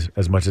Cowboys,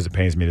 as much as it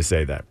pains me to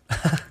say that.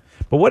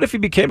 But what if he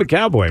became a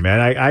Cowboy, man?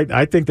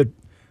 I think that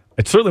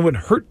it certainly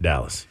wouldn't hurt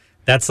Dallas.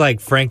 That's like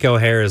Franco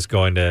Harris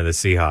going to the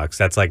Seahawks.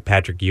 That's like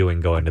Patrick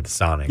Ewing going to the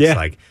Sonics. Yeah.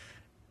 Like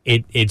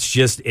it's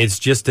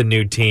just a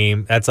new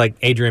team. That's like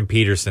Adrian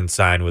Peterson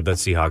signed with the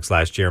Seahawks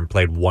last year and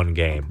played one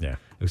game. Yeah.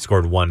 He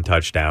scored one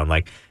touchdown.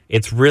 Like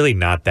it's really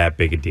not that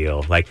big a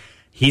deal. Like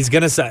he's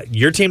gonna.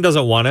 Your team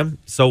doesn't want him,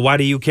 so why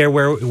do you care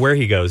where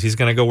he goes? He's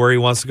gonna go where he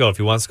wants to go. If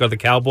he wants to go to the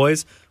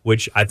Cowboys,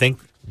 which I think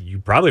you're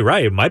probably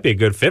right, it might be a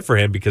good fit for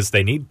him because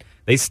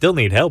they still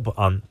need help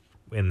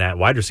in that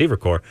wide receiver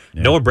core.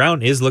 Yeah. Noah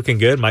Brown is looking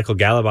good. Michael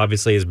Gallup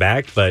obviously is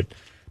back, but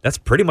that's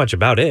pretty much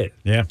about it.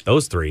 Yeah,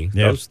 those three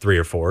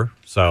or four.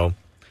 So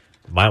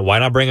why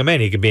not bring him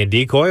in? He could be a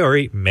decoy,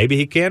 or maybe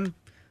he can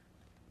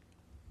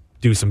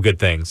do some good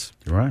things.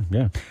 You're right.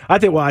 Yeah, I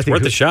think worth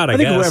a shot. I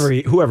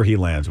guess whoever he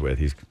lands with,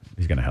 he's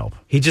going to help.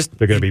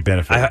 They're going to be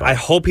benefited. I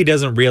hope he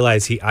doesn't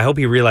realize. I hope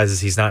he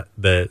realizes he's not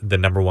the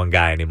number one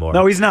guy anymore.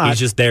 No, he's not. He's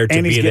just there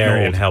to be there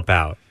and help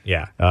out.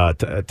 Yeah.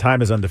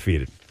 Time is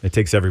undefeated. It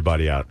takes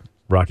everybody out.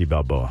 Rocky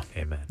Balboa.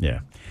 Amen.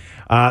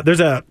 Yeah. There's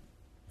a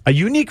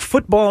unique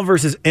football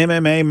versus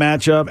MMA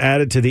matchup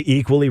added to the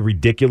equally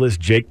ridiculous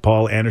Jake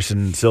Paul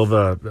Anderson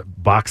Silva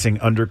boxing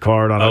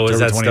undercard on October 29th. Is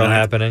that still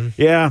happening?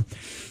 Yeah.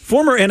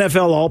 Former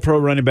NFL All-Pro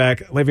running back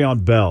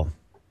Le'Veon Bell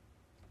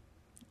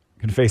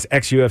can face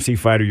ex-UFC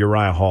fighter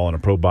Uriah Hall in a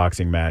pro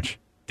boxing match.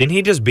 Didn't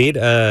he just beat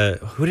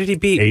who did he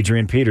beat?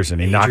 Adrian Peterson.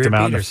 He knocked him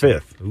out in the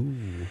fifth.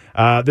 Ooh.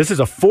 This is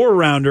a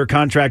 4-rounder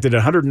contracted at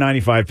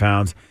 195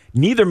 pounds.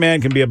 Neither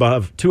man can be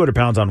above 200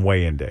 pounds on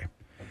weigh-in day.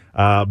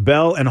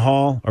 Bell and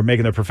Hall are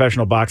making their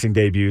professional boxing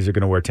debuts. They're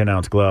going to wear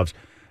 10-ounce gloves.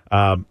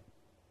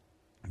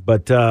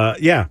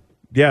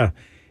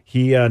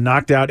 He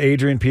knocked out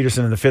Adrian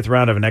Peterson in the fifth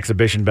round of an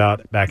exhibition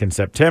bout back in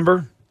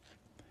September.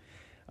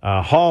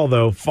 Hall,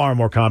 though, far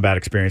more combat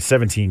experience,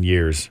 17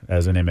 years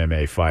as an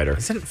MMA fighter.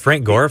 Isn't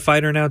Frank Gore a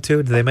fighter now, too?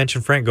 Did they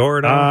mention Frank Gore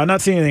at all?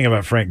 Not seeing anything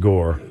about Frank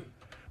Gore.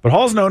 But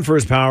Hall's known for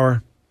his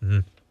power. Mm-hmm.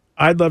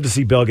 I'd love to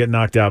see Bell get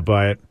knocked out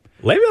by it.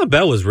 Le'Veon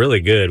Bell was really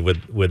good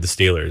with the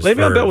Steelers.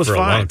 Le'Veon Bell was for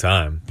fine. a long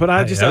time, but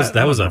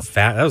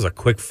that was a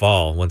quick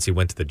fall once he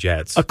went to the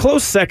Jets. A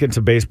close second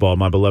to baseball,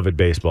 my beloved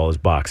baseball, is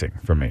boxing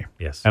for me.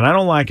 Yes, and I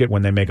don't like it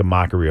when they make a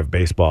mockery of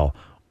baseball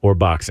or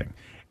boxing.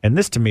 And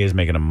this, to me, is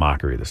making a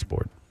mockery of the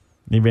sport.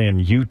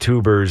 Even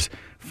YouTubers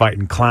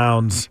fighting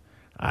clowns.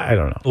 I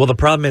don't know. Well, the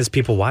problem is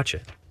people watch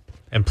it.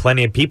 And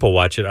plenty of people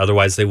watch it.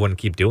 Otherwise, they wouldn't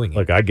keep doing it.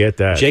 Look, I get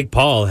that. Jake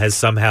Paul has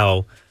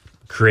somehow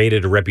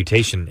created a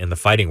reputation in the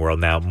fighting world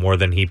now more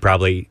than he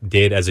probably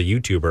did as a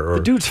YouTuber or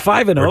the dude's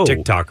 5-0 or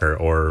TikToker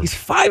or he's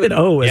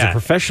 5-0 as a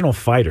professional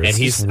fighter. And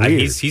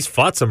he's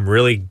fought some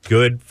really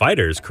good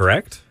fighters,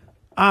 correct?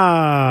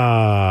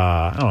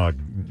 I don't know,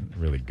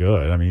 really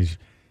good. I mean,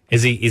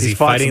 is he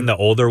fighting the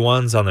older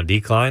ones on the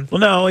decline?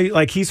 Well, no,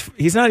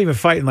 he's not even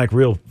fighting like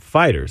real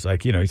fighters.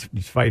 Like, you know,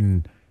 he's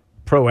fighting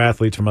pro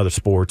athletes from other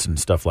sports and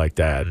stuff like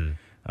that.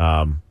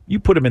 You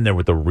put him in there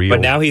with the real.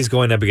 But now he's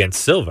going up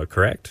against Silva,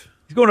 correct?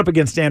 He's going up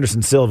against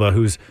Anderson Silva,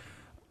 who's,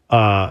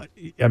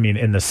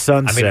 in the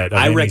sunset.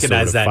 I of recognize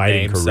sort of that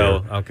name. career.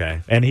 So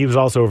okay, and he was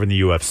also over in the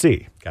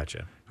UFC.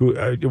 Gotcha. Who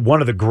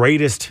one of the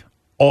greatest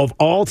of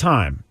all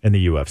time in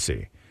the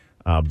UFC,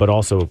 but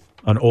also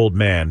an old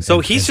man. So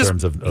he's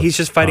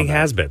just fighting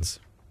has-beens.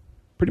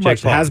 Pretty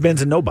much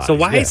has-beens and nobodies. So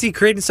why is he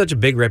creating such a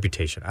big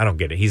reputation? I don't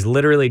get it. He's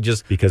literally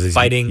just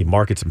fighting. He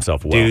markets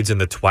himself well. Dudes in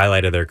the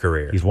twilight of their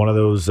career. He's one of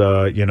those,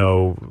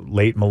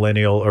 late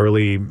millennial,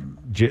 early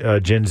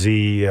Gen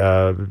Z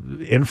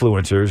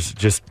influencers.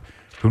 Just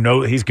who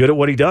know he's good at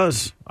what he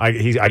does. I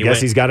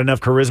guess he's got enough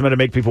charisma to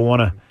make people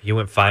want to. He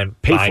went fine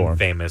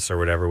famous or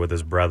whatever with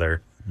his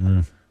brother.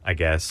 I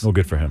guess. Well,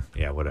 good for him.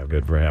 Yeah, whatever.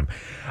 Good for him.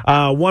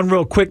 One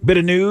real quick bit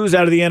of news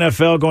out of the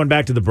NFL, going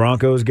back to the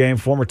Broncos game.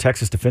 Former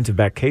Texas defensive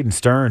back Caden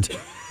Stearns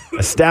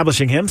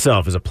establishing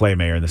himself as a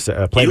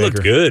playmaker. He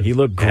looked good. He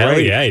looked great. Hell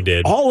yeah, he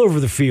did. All over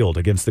the field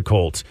against the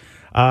Colts.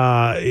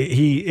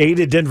 He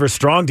aided Denver's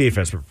strong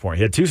defense performing.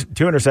 He had two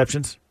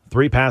interceptions,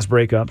 3 pass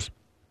breakups,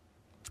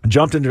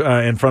 jumped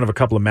in front of a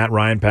couple of Matt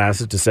Ryan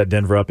passes to set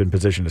Denver up in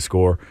position to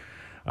score.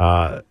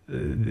 The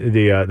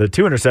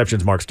 2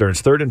 interceptions marked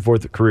Stearns' 3rd and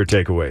 4th career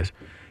takeaways.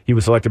 He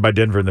was selected by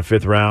Denver in the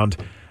 5th round,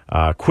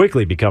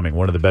 quickly becoming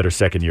one of the better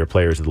second-year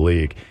players of the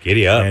league.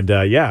 Giddy up. And,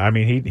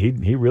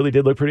 he really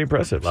did look pretty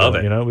impressive. Love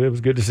it. You know, it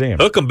was good to see him.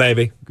 Hook him,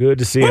 baby. Good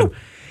to see him.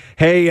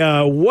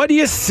 Hey, what do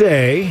you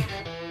say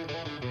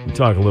we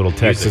talk a little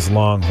Texas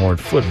Longhorn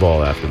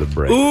football after the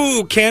break?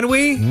 Ooh, can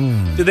we?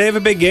 Do they have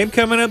a big game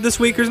coming up this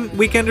weekend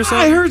or something?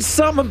 I heard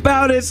something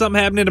about it. Something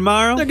happening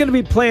tomorrow? They're going to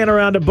be playing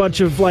around a bunch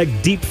of,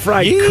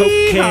 deep-fried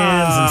Coke cans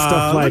and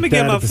stuff like that. Let me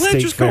get my at the State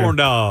Fletcher's Fair. corn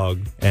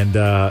dog. And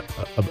a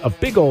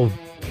big old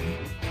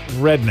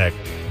redneck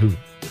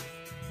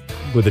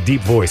with a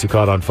deep voice who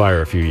caught on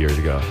fire a few years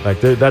ago.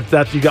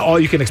 That you got all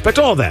you can expect.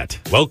 All that.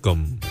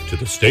 Welcome to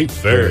the State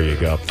Fair. There you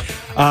go.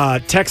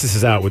 Texas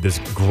is out with this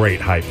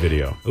great hype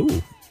video.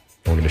 Ooh.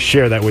 We're going to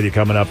share that with you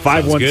coming up.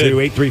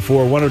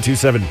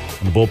 512-834-1027 on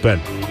the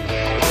Bullpen.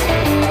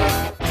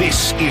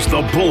 This is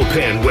the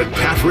Bullpen with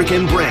Patrick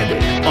and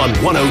Brandon on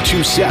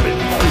 102.7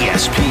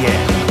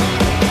 ESPN.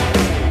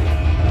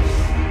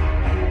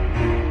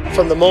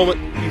 From the moment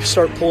you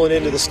start pulling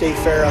into the State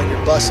Fair on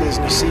your buses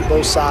and you see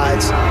both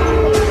sides,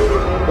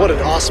 what an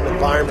awesome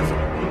environment.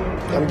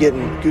 I'm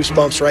getting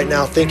goosebumps right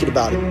now thinking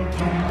about it.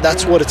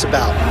 That's what it's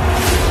about.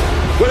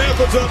 What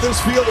happens on this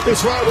field of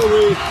this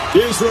rivalry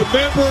is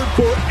remembered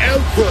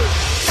forever.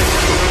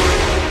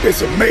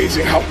 It's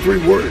amazing how 3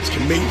 words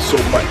can mean so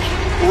much.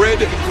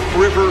 Red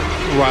River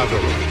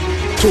Rivalry.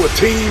 To a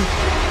team,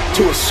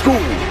 to a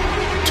school,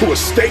 to a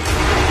state.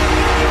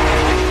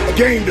 A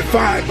game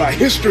defined by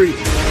history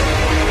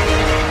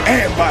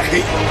and by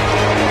hate.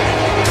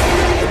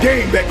 A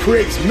game that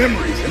creates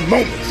memories and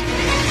moments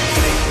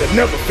that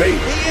never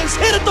fade. He is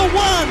hit at the 1.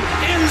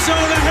 End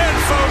zone ahead,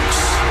 folks.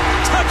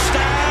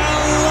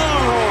 Touchdown,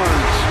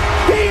 Longhorns.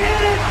 He hit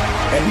it.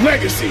 And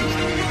legacies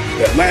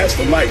that last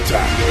a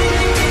lifetime.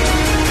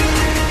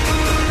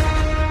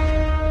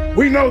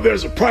 We know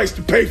there's a price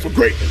to pay for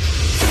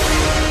greatness.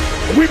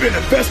 And we've been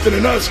investing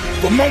in us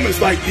for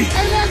moments like these.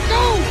 Hey, let's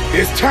go.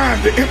 It's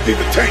time to empty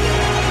the tank.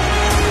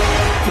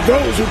 For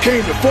those who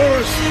came before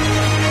us,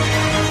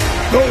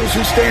 those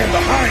who stand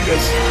behind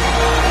us,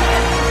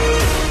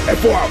 and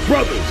for our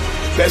brothers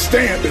that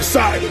stand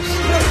beside us.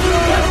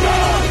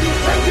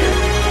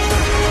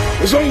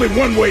 There's only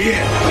one way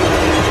in.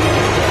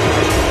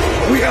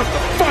 We have to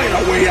fight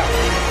our way out.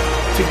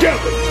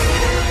 Together.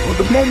 When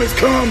the moments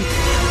come,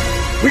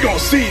 we're going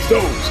to seize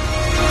those.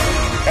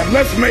 And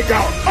let's make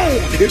our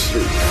own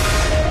history.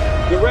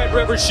 The Red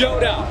River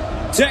Showdown.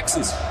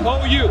 Texas,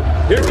 OU.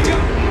 Here we go.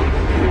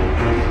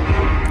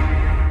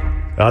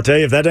 I'll tell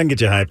you, if that doesn't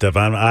get you hyped up,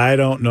 I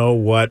don't know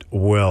what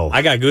will.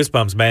 I got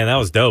goosebumps, man. That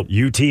was dope.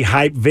 UT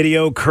hype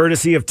video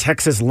courtesy of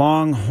Texas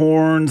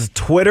Longhorns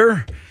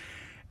Twitter.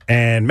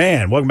 And,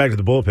 man, welcome back to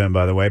the Bullpen,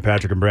 by the way.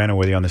 Patrick and Brandon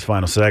with you on this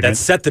final segment. That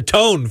set the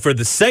tone for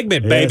the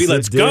segment, baby. Yes,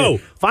 Let's go.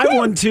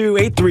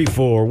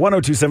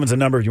 512-834-1027 is the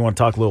number if you want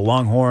to talk a little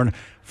Longhorn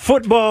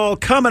football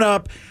coming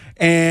up.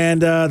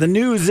 And the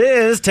news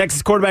is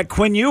Texas quarterback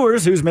Quinn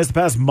Ewers, who's missed the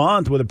past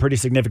month with a pretty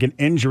significant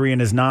injury in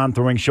his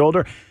non-throwing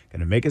shoulder,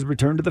 going to make his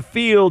return to the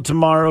field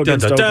tomorrow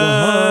against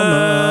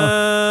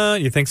Oklahoma.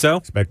 You think so?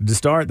 Expected to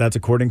start. That's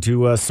according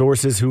to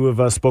sources who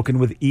have spoken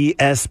with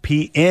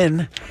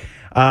ESPN.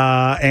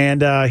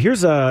 And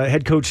here's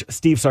head coach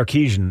Steve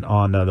Sarkisian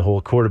on the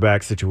whole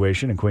quarterback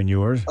situation and Quinn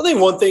Ewers. I think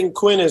one thing,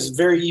 Quinn is a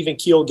very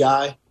even-keeled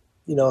guy.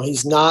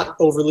 He's not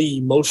overly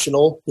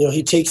emotional.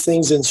 He takes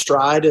things in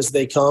stride as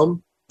they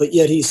come, but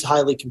yet he's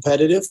highly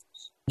competitive.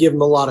 Give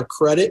him a lot of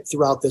credit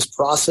throughout this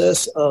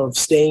process of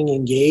staying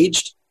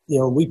engaged.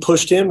 We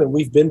pushed him, and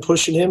we've been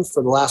pushing him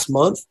for the last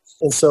month.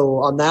 And so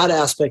on that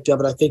aspect of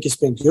it, I think it's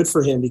been good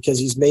for him because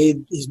he's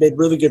made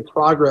really good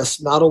progress,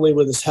 not only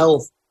with his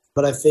health,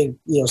 but I think,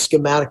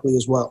 schematically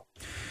as well.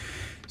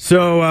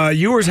 So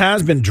Ewers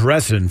has been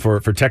dressing for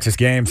Texas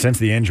game since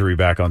the injury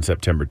back on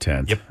September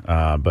 10th.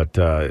 Yep. But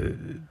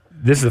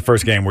this is the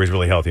first game where he's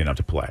really healthy enough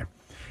to play.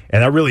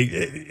 And that really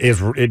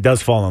it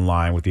does fall in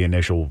line with the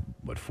initial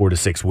 4 to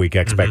 6 week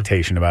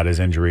expectation about his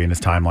injury and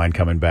his timeline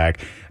coming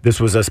back.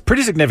 This was a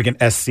pretty significant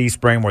SC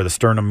sprain where the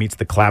sternum meets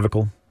the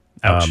clavicle.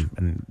 Ouch.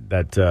 And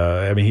that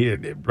he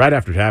right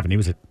after it happened, he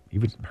was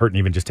hurting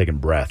even just taking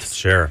breaths.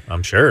 Sure,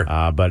 I'm sure.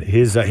 But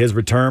his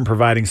return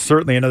providing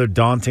certainly another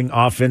daunting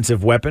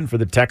offensive weapon for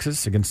the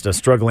Texas against a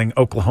struggling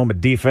Oklahoma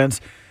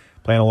defense.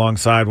 Playing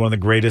alongside one of the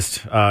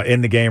greatest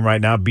in the game right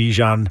now,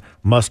 Bijan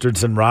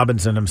Mustardson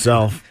Robinson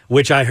himself.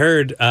 Which I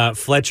heard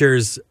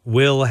Fletcher's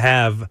will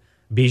have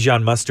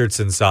Bijan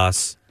Mustardson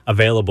sauce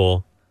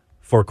available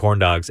for corn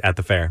dogs at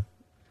the fair.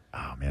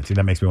 Oh, man. See,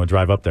 that makes me want to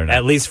drive up there now.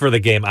 At least for the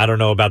game. I don't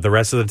know about the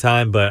rest of the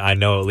time, but I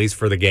know at least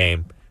for the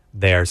game,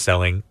 they are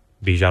selling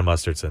Bijan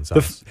Mustardson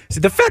sauce.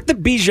 The fact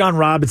that Bijan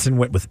Robinson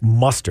went with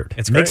mustard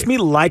makes me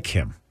like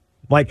him.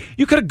 Like,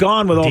 you could have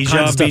gone with all kinds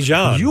of stuff.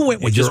 Bijan. You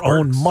went with your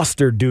own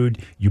mustard,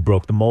 dude. You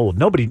broke the mold.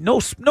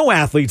 No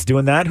athlete's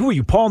doing that. Who are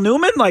you, Paul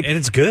Newman? And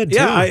it's good, too.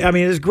 Yeah, I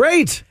mean, it's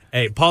great.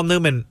 Hey, Paul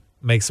Newman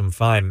makes some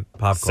fine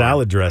popcorn.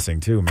 Salad dressing,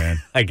 too,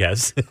 man. I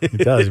guess. He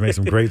does. He makes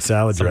some great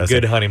salad dressing.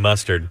 Good honey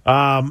mustard.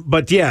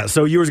 But, yeah,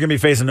 so Ewers going to be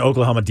facing the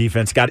Oklahoma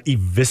defense. Got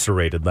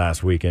eviscerated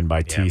last weekend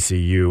by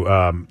TCU.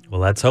 Well,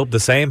 let's hope the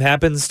same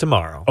happens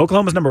tomorrow.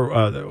 Oklahoma's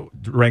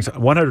ranks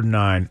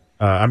 109.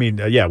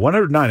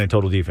 109 in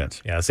total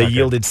defense. Yeah, they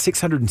yielded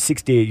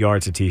 668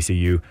 yards to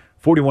TCU,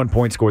 41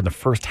 points scored in the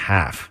first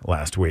half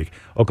last week.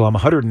 Oklahoma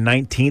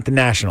 119th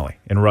nationally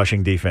in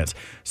rushing defense.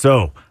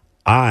 So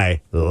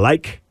I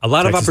like a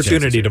lot Texas of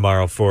opportunity chances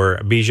tomorrow for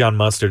Bijan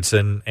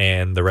Mustardson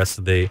and the rest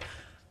of the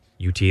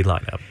UT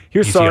lineup.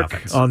 Here's UT Sark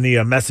offense. on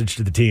the message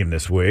to the team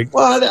this week.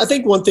 Well, I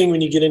think one thing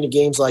when you get into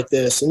games like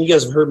this, and you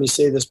guys have heard me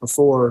say this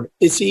before,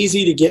 it's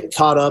easy to get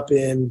caught up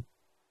in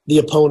the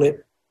opponent.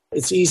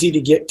 It's easy to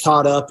get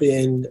caught up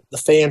in the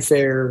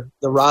fanfare,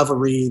 the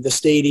rivalry, the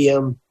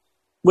stadium,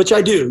 which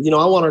I do.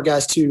 I want our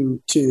guys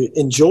to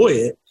enjoy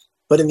it,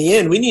 but in the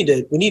end, we need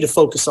to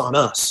focus on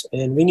us,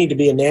 and we need to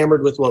be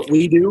enamored with what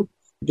we do,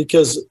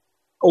 because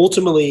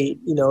ultimately,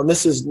 and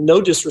this is no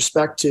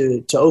disrespect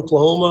to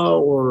Oklahoma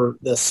or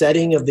the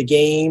setting of the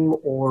game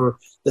or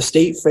the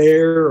state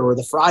fair or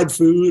the fried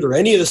food or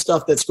any of the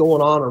stuff that's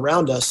going on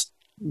around us.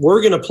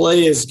 We're going to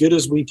play as good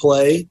as we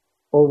play,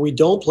 or we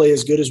don't play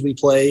as good as we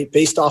play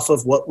based off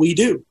of what we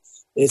do.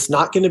 It's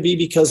not going to be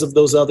because of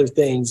those other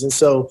things. And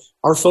so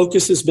our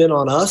focus has been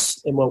on us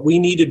and what we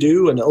need to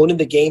do and owning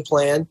the game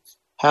plan,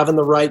 having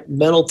the right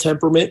mental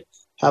temperament,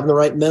 having the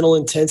right mental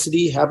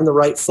intensity, having the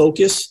right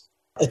focus,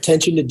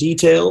 attention to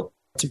detail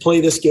to play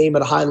this game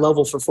at a high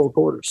level for 4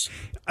 quarters.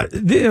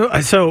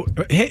 So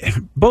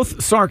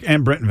both Sark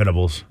and Brent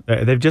Venables,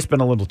 they've just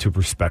been a little too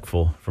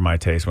respectful for my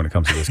taste when it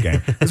comes to this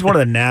game. It's one of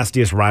the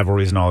nastiest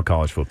rivalries in all of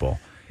college football.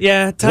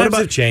 Yeah, times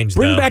have changed,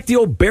 Bring though. back the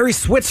old Barry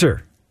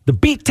Switzer, the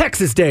Beat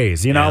Texas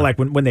days, like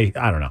when they,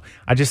 I don't know.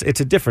 It's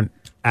a different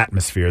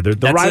atmosphere.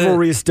 The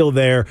rivalry is still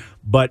there,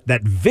 but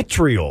that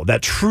vitriol,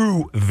 that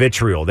true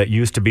vitriol that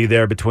used to be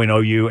there between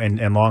OU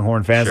and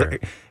Longhorn fans,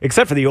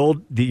 except for the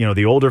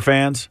older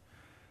fans,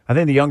 I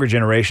think the younger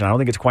generation, I don't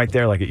think it's quite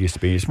there like it used to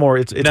be. It's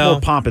more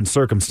pomp and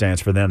circumstance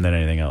for them than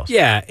anything else.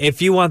 Yeah,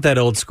 if you want that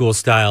old school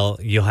style,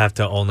 you'll have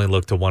to only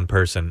look to one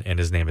person, and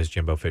his name is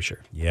Jimbo Fisher.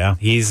 Yeah,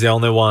 he's the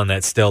only one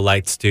that still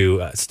likes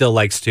to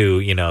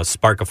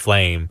spark a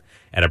flame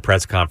at a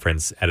press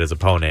conference at his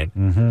opponent,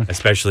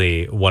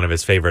 especially one of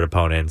his favorite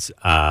opponents,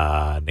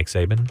 Nick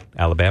Saban,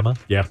 Alabama.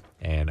 Yeah,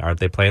 and aren't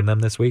they playing them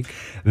this week?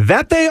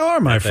 That they are,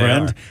 my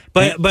friend.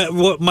 But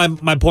what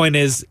my point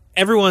is,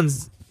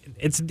 everyone's.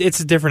 It's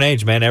a different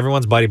age, man.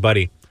 Everyone's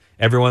buddy.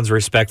 Everyone's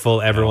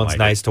respectful. Everyone's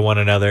nice to one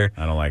another.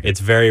 I don't like it.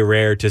 It's very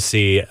rare to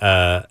see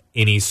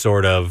any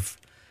sort of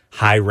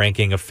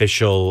high-ranking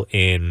official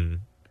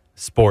in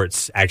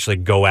sports actually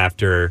go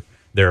after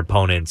their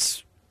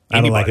opponents.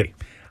 I don't like it.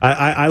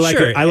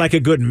 I like a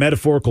good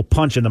metaphorical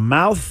punch in the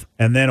mouth,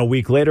 and then a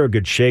week later, a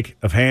good shake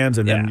of hands,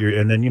 and then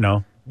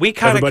we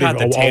kind of caught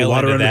the tail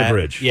end of that. The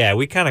bridge. Yeah,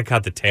 we kind of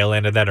caught the tail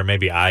end of that, or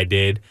maybe I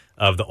did,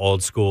 of the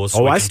old school.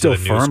 I still to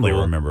the firmly new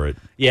school. remember it.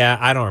 Yeah,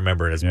 I don't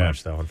remember it as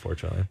much, though,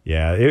 unfortunately.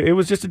 Yeah, it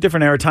was just a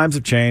different era. Times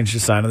have changed, a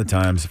sign of the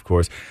times, of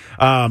course.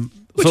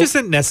 Which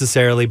isn't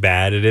necessarily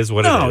bad. It is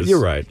what it is. No,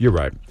 you're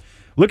right.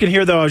 Looking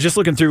here, though, I was just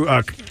looking through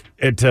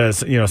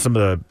some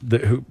of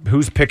the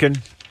who's picking.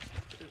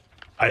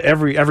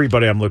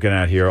 Everybody I'm looking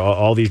at here,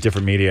 all these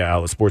different media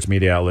outlets, sports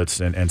media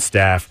outlets and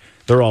staff,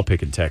 they're all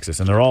picking Texas,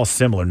 and they're all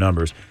similar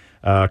numbers.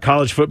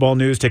 College football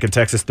news taking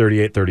Texas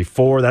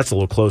 38-34. That's a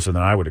little closer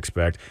than I would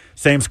expect.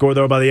 Same score,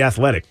 though, by The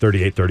Athletic,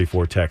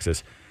 38-34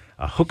 Texas.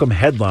 Hook'em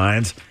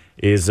Headlines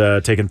is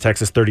taking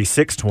Texas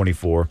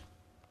 36-24.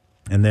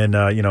 And then,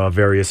 a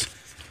various,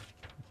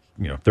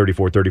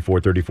 34,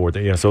 34,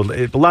 34. So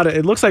it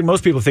looks like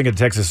most people think that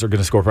Texas are going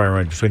to score probably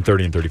around between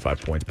 30 and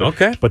 35 points. But,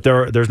 okay. But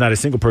there's not a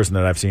single person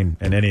that I've seen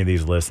in any of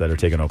these lists that are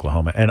taking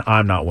Oklahoma, and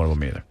I'm not one of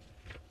them either.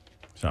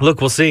 So. Look,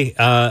 we'll see.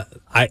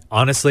 I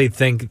honestly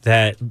think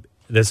that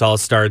this all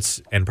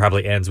starts and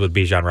probably ends with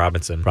Bijan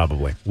Robinson.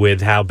 Probably. With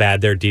how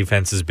bad their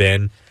defense has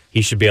been,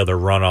 he should be able to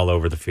run all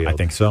over the field. I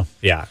think so.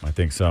 Yeah. I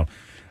think so.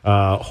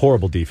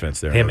 Horrible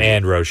defense there. Him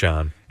and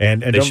Roshan.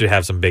 And they should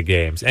have some big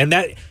games. And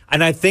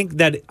I think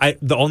that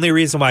the only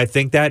reason why I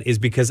think that is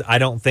because I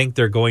don't think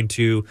they're going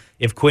to,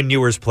 if Quinn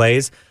Ewers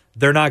plays,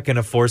 they're not going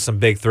to force some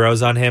big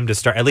throws on him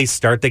to at least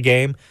start the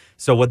game.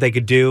 So what they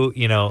could do,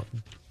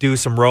 do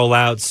some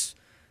rollouts,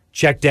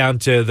 check down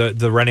to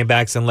the running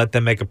backs and let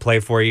them make a play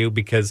for you,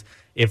 because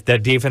if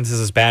that defense is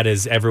as bad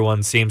as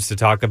everyone seems to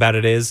talk about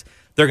it is,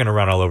 they're going to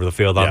run all over the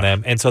field on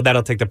them. And so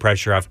that'll take the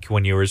pressure off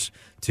Quinn Ewers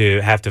to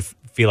have to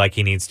feel like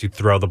he needs to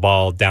throw the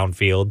ball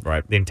downfield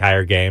the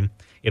entire game.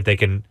 If they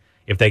can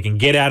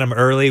get at him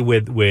early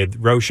with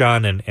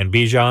Roshan and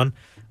Bijan,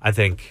 I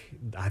think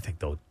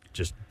they'll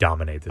just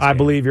dominate this game. I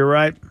believe you're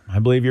right.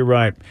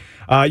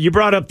 You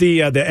brought up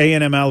the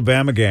A&M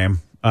Alabama game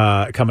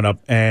coming up,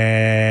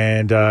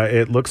 and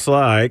it looks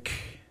like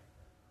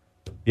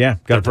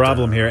got a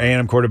problem here.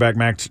 A&M quarterback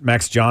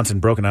Max Johnson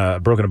broken a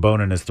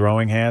bone in his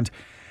throwing hand.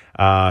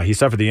 He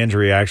suffered the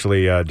injury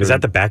actually. Is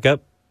that the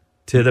backup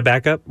to the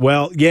backup?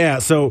 Well, yeah.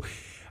 So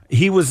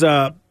he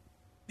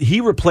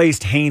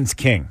replaced Haynes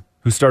King,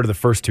 who started the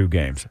first two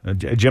games.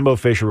 Jimbo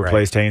Fisher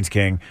replaced Haynes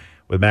King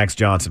with Max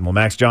Johnson. Well,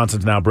 Max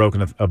Johnson's now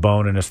broken a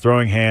bone in his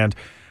throwing hand.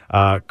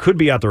 Could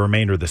be out the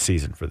remainder of the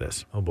season for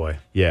this. Oh boy.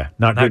 Yeah,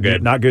 not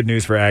good. Not good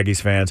news for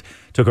Aggies fans.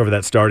 Took over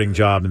that starting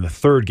job in the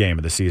third game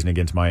of the season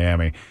against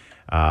Miami.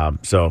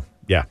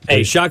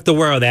 Hey, shock the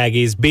world,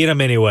 Aggies. Beat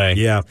them anyway.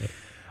 Yeah.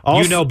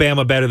 Also, you know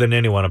Bama better than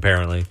anyone,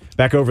 apparently.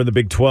 Back over in the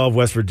Big 12,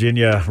 West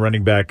Virginia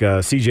running back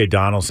C.J.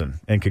 Donaldson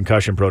in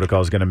concussion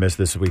protocol is going to miss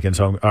next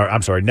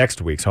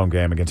week's home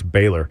game against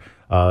Baylor.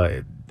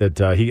 This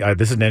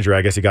is an injury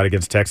I guess he got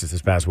against Texas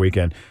this past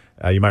weekend.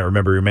 You might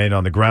remember he remained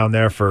on the ground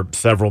there for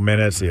several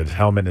minutes. He had his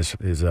helmet and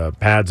his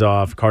pads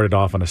off, carted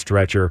off on a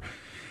stretcher.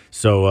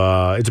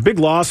 So it's a big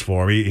loss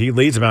for him. He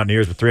leads the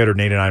Mountaineers with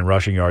 389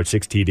 rushing yards,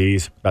 6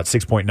 TDs, about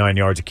 6.9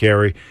 yards a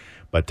carry.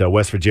 But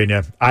West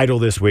Virginia, idle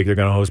this week. They're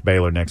going to host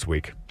Baylor next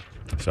week.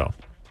 So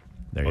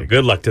there you go.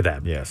 Good luck to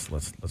them. Yes,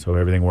 let's hope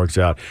everything works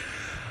out.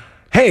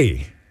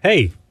 Hey.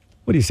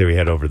 What do you say we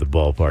head over to the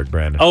ballpark,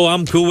 Brandon? Oh,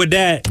 I'm cool with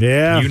that.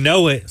 Yeah. You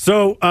know it.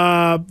 So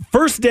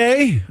first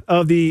day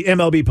of the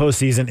MLB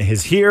postseason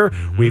is here.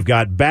 Mm-hmm. We've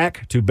got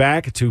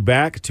back-to-back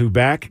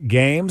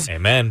games.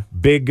 Amen.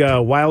 Big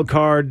wild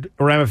card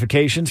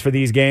ramifications for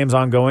these games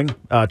ongoing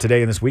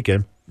today and this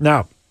weekend.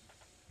 Now,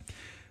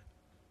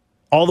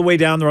 all the way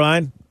down the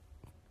line,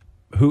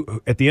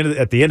 who at the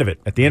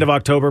end of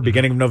October,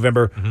 beginning of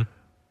November,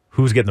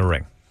 who's getting the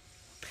ring?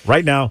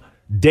 Right now,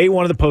 day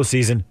one of the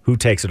postseason, who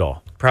takes it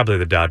all? Probably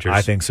the Dodgers.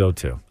 I think so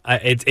too.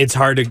 It's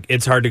hard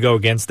to go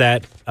against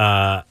that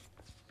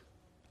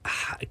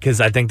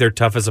because I think their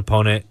toughest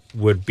opponent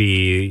would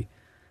be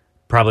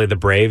probably the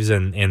Braves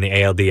in the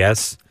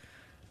ALDS.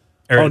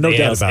 No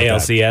doubt about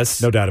ALCS.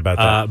 that. No doubt about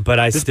that.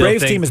 But this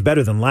Braves team is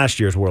better than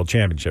last year's World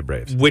Championship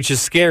Braves, which is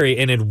scary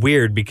and it's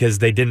weird because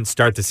they didn't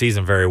start the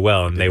season very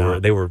well, and they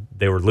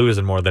were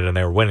losing more than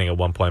they were winning at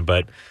one point.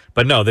 But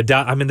no, the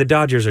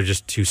Dodgers are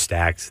just too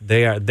stacked.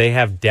 They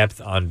have depth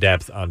on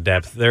depth on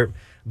depth. Their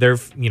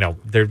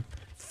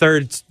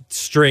third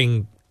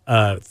string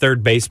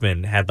third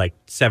baseman had like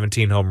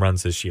 17 home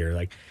runs this year.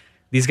 Like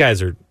these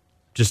guys are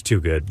just too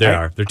good.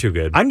 They're too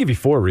good. I can give you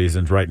 4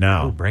 reasons right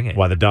now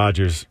why the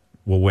Dodgers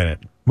will win it.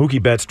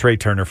 Mookie Betts, Trey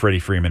Turner, Freddie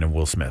Freeman, and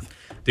Will Smith.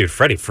 Dude,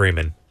 Freddie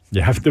Freeman.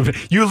 Yeah,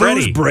 you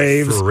lose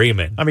Braves.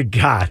 Freeman. I mean,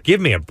 God.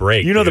 Give me a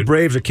break. You know the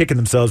Braves are kicking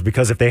themselves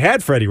because if they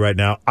had Freddie right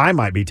now, I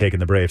might be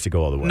taking the Braves to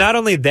go all the way. Not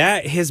only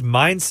that, his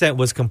mindset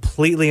was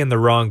completely in the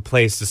wrong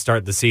place to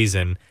start the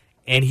season,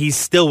 and he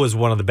still was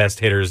one of the best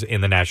hitters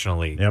in the National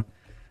League. Yep.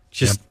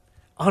 Just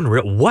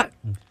unreal. What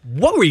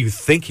were you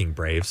thinking,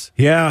 Braves?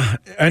 Yeah,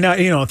 and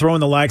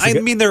throwing the likes. I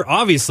mean, they're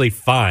obviously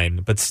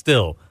fine, but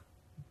still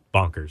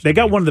bonkers. They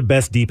got one of the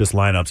best, deepest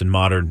lineups in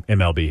modern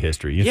MLB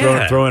history. You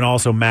throw in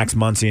also Max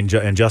Muncy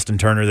and Justin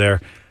Turner there.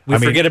 We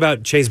forget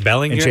about Chase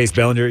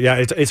Bellinger.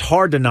 Yeah, it's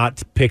hard to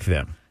not pick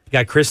them. You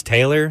got Chris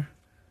Taylor.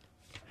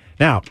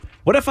 Now,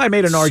 what if I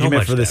made an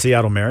argument for the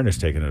Seattle Mariners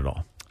taking it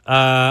all?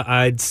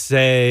 I'd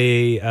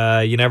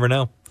say you never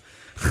know.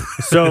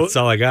 So that's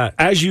all I got.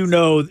 As you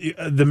know,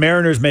 the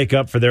Mariners make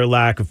up for their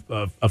lack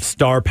of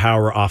star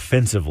power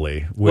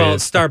offensively.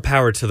 Star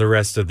power to the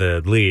rest of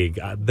the league.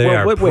 They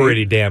are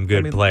pretty damn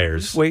good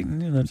players. Sorry.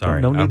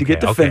 No need to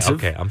get defensive.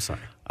 Okay, I'm sorry.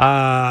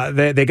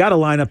 They got a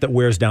lineup that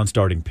wears down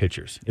starting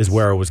pitchers is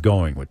where I was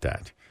going with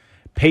that.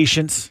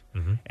 patience,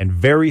 and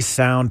very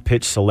sound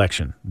pitch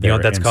selection. You know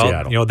what that's called?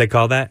 Seattle. You know what they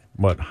call that?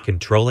 What?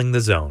 Controlling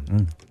the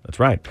zone. That's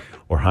right.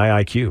 Or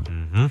high IQ.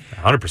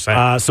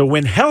 100%. So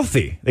when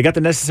healthy, they got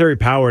the necessary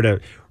power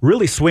to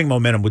really swing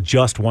momentum with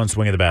just one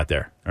swing of the bat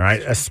there. All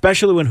right,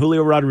 especially when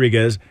Julio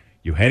Rodriguez,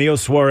 Eugenio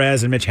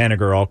Suarez, and Mitch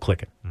Haniger are all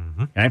clicking.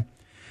 Okay.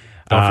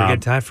 Don't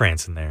forget Ty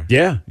France in there.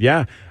 Yeah.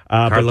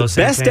 But the Carlos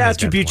best Santana's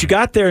got attribute you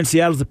got there in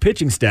Seattle is the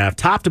pitching staff,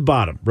 top to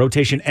bottom.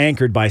 Rotation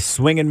anchored by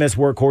swing and miss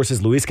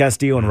workhorses Luis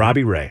Castillo and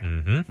Robbie Ray.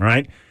 All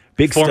right?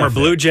 Big Former stuff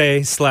Blue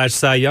there. Jay /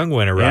 Cy Young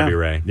winner, Robbie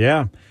Ray.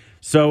 Yeah.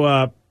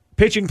 So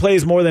pitching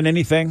plays more than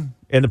anything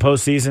in the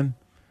postseason,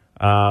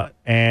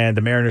 and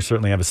the Mariners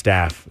certainly have a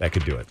staff that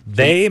could do it.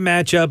 They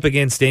match up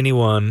against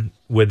anyone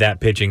with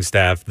that pitching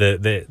staff.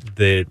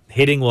 The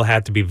hitting will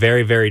have to be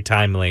very, very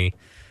timely.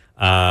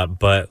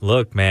 But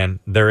look, man,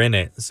 they're in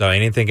it, so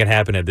anything can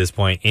happen at this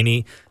point.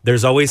 There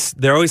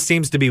always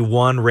seems to be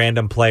one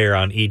random player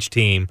on each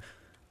team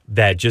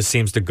that just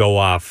seems to go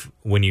off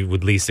when you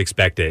would least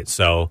expect it.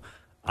 So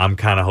I'm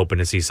kind of hoping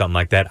to see something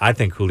like that. I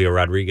think Julio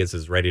Rodriguez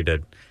is ready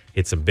to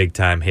hit some big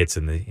time hits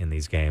in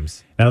these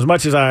games. Now, as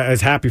much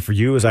as happy for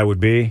you as I would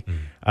be,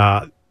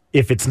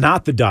 if it's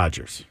not the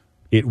Dodgers,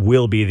 it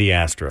will be the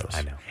Astros.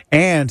 I know.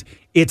 And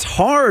it's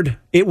hard.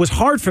 It was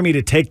hard for me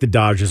to take the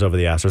Dodgers over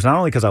the Astros, not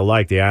only because I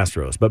like the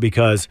Astros, but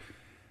because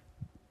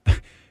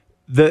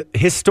the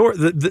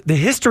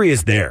history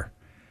is there,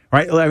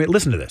 right? I mean,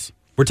 listen to this.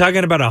 We're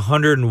talking about a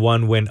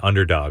 101 win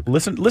underdog.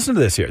 Listen to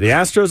this here. The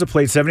Astros have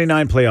played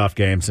 79 playoff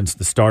games since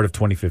the start of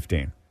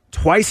 2015.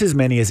 Twice as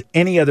many as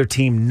any other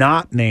team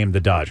not named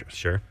the Dodgers.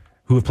 Sure.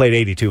 Who have played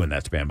 82 in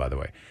that span, by the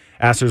way.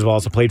 Astros have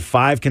also played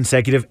 5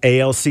 consecutive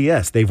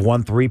ALCS. They've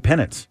won 3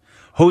 pennants.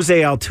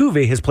 Jose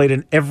Altuve has played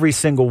in every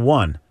single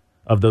one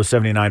of those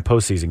 79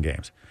 postseason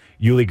games.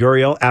 Yuli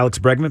Gurriel, Alex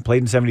Bregman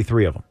played in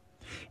 73 of them.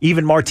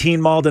 Even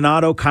Martin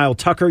Maldonado, Kyle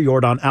Tucker,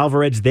 Yordan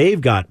Alvarez, they've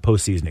got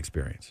postseason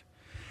experience.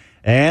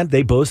 And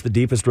they boast the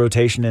deepest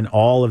rotation in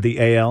all of the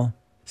AL.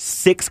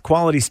 6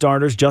 quality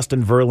starters,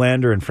 Justin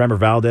Verlander and Framber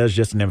Valdez,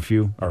 just to name a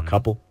few, or a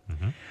couple.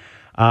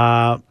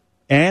 And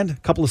a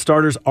couple of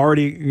starters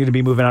already going to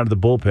be moving out of the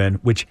bullpen,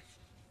 which,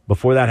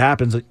 before that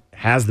happens,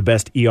 has the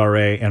best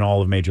ERA in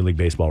all of Major League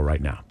Baseball right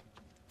now.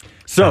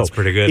 So, Sounds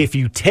pretty good. If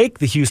you take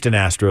the Houston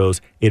Astros,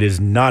 it is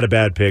not a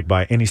bad pick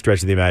by any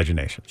stretch of the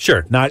imagination.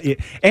 Sure.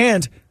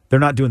 And they're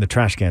not doing the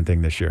trash can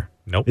thing this year.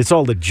 Nope. It's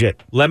all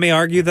legit. Let me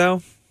argue,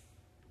 though.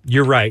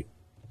 You're right.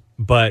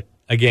 But,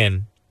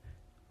 again,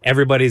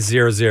 everybody's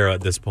 0-0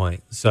 at this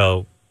point.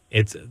 So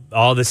it's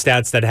all the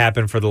stats that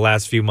happened for the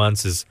last few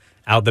months is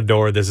out the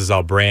door. This is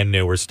all brand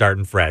new. We're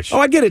starting fresh. Oh,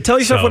 I get it. Tell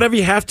yourself whatever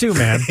you have to,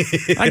 man.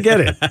 I get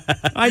it.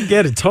 I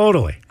get it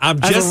totally. I'm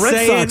As just a Red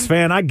saying, Sox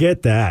fan, I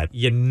get that.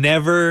 You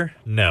never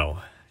know.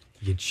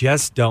 You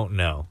just don't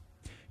know.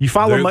 You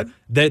follow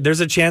there's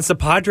a chance the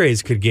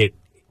Padres could get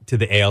to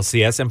the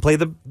ALCS and play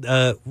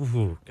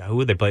who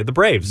would they play? The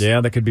Braves.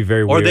 Yeah, that could be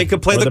very or weird. They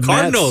could play Or the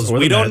Cardinals. Mets, or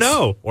we the don't Mets.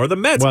 know. Or the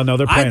Mets. Well, no,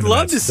 they're playing I'd the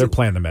love Mets. to see, They're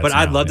playing the Mets But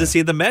I'd now, love yeah. to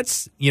see the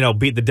Mets,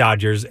 beat the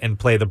Dodgers and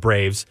play the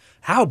Braves.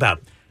 How about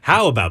that?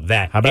 How about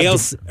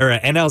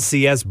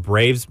NLCS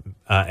Braves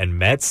and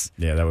Mets?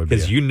 Yeah, that would be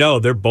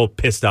because they're both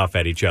pissed off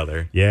at each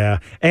other. Yeah,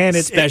 and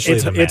Especially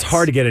the it's Mets.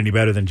 hard to get any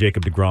better than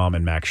Jacob deGrom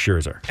and Max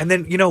Scherzer. And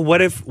then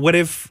what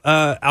if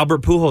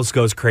Albert Pujols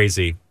goes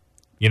crazy?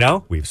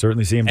 We've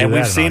certainly seen him do and that.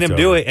 we've seen him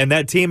do it, and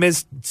that team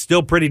is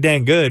still pretty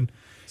dang good.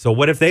 So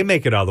what if they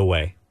make it all the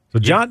way? So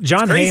John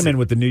crazy. Heyman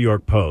with the New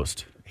York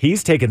Post,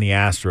 he's taken the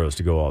Astros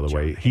to go all the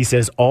way. He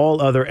says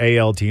all other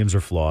AL teams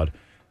are flawed.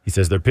 He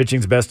says their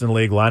pitching's best in the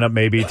league. Lineup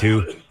maybe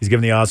too. He's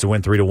given the odds to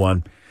win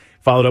 3-1.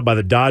 Followed up by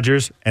the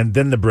Dodgers and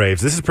then the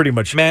Braves. This is pretty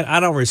much. Man,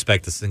 I don't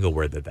respect a single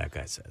word that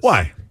guy says.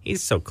 Why?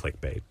 He's so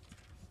clickbait.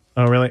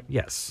 Oh, really?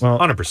 Yes. Well,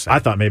 100%. I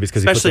thought maybe it's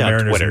because he put the Especially on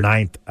Mariners Twitter.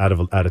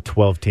 9th out of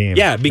 12 teams.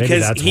 Yeah, Maybe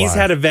because that's he's why.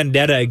 had a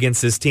vendetta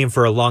against this team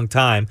for a long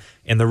time,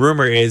 and the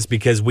rumor is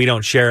because we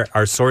don't share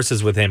our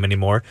sources with him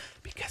anymore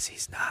because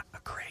he's not a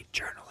great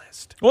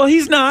journalist. Well,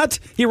 he's not.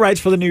 He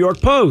writes for the New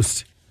York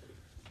Post.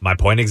 My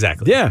point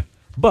exactly. Yeah,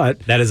 but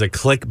that is a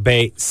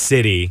clickbait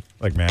city.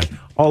 Like, man,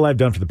 all I've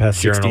done for the past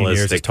 16 years is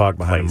Journalistic talk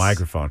behind a place.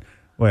 microphone.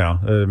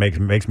 Well, it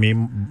makes me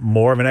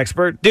more of an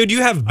expert. Dude,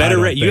 you have I better.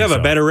 don't You think have so.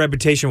 a better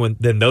reputation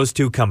than those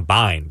two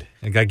combined.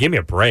 Like, give me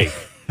a break.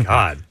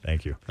 God,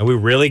 thank you. Are we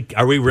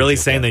really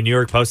saying the New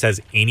York Post has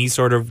any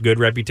sort of good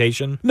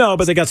reputation? No,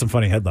 but they got some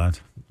funny headlines.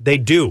 They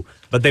do,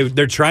 but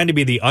they're trying to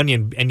be the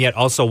Onion and yet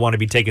also want to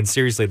be taken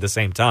seriously at the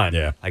same time.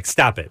 Yeah, like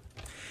stop it.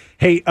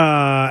 Hey,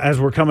 as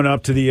we're coming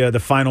up to the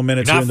final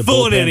minutes You're here in not the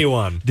fooling bullpen,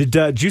 anyone.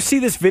 Did you see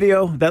this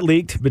video that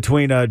leaked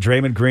between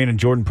Draymond Green and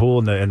Jordan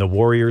Poole in the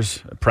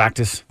Warriors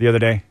practice the other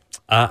day?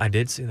 I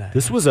did see that.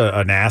 This was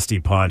a nasty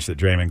punch that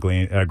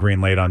Draymond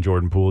Green laid on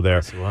Jordan Poole there.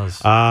 Yes, it was.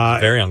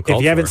 If Very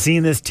uncalled you haven't for.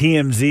 seen this,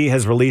 TMZ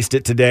has released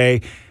it today.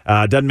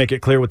 Doesn't make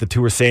it clear what the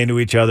two were saying to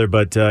each other,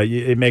 but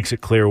it makes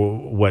it clear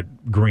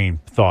what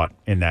Green thought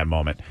in that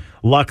moment.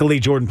 Luckily,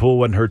 Jordan Poole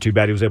wasn't hurt too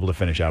bad. He was able to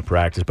finish out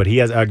practice. But he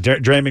has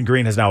Draymond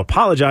Green has now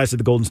apologized to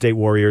the Golden State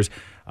Warriors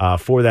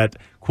for that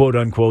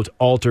quote-unquote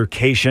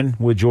altercation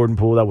with Jordan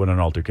Poole. That wasn't an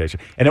altercation.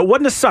 And it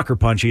wasn't a sucker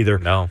punch either.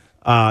 No.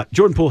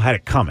 Jordan Poole had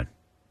it coming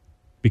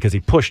because he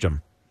pushed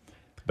him.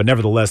 But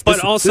nevertheless,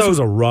 this was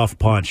a rough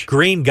punch.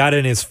 Green got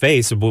in his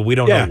face, but we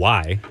don't know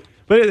why.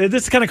 But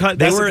this kind of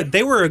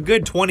they were a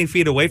good 20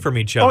 feet away from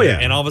each other,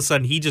 and all of a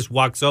sudden he just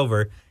walks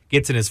over,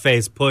 gets in his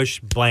face, push,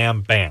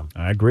 blam, bam.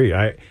 I agree.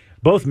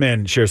 Both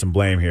men share some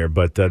blame here,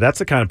 but that's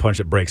the kind of punch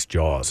that breaks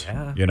jaws.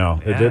 Yeah. You know,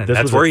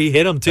 that's where he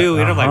hit him too.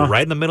 Hit him like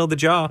right in the middle of the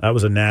jaw. That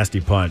was a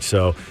nasty punch.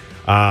 So,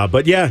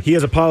 but yeah, he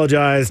has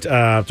apologized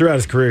throughout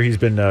his career. He's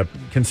been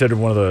considered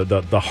one of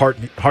the heart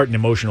and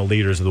emotional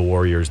leaders of the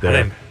Warriors. There,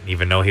 I didn't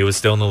even know he was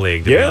still in the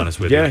league. To be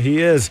honest with you, yeah,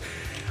 he is.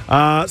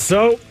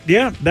 So,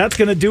 that's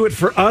going to do it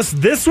for us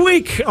this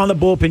week on the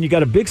Bullpen. You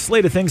got a big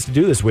slate of things to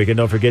do this week. And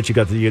don't forget, you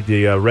got the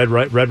Red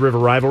River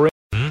rivalry.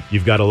 Mm-hmm.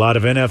 You've got a lot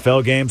of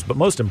NFL games, but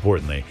most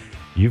importantly,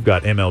 you've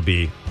got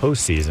MLB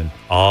postseason.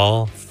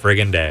 All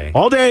friggin' day.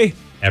 All day.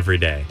 Every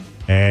day.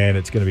 And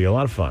it's going to be a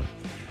lot of fun.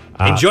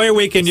 Enjoy your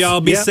weekend, y'all.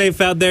 Be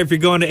safe out there. If you're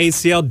going to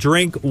ACL,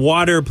 drink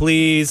water,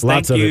 please.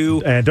 Thank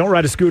you. And don't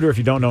ride a scooter if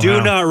you don't know how.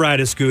 Do not ride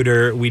a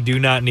scooter. We do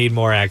not need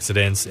more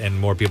accidents and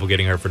more people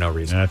getting hurt for no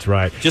reason. That's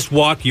right. Just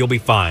walk. You'll be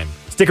fine.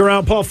 Stick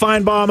around. Paul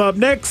Feinbaum up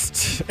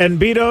next. And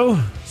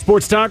Beto,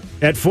 Sports Talk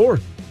at 4.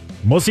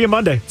 We'll see you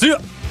Monday. See ya.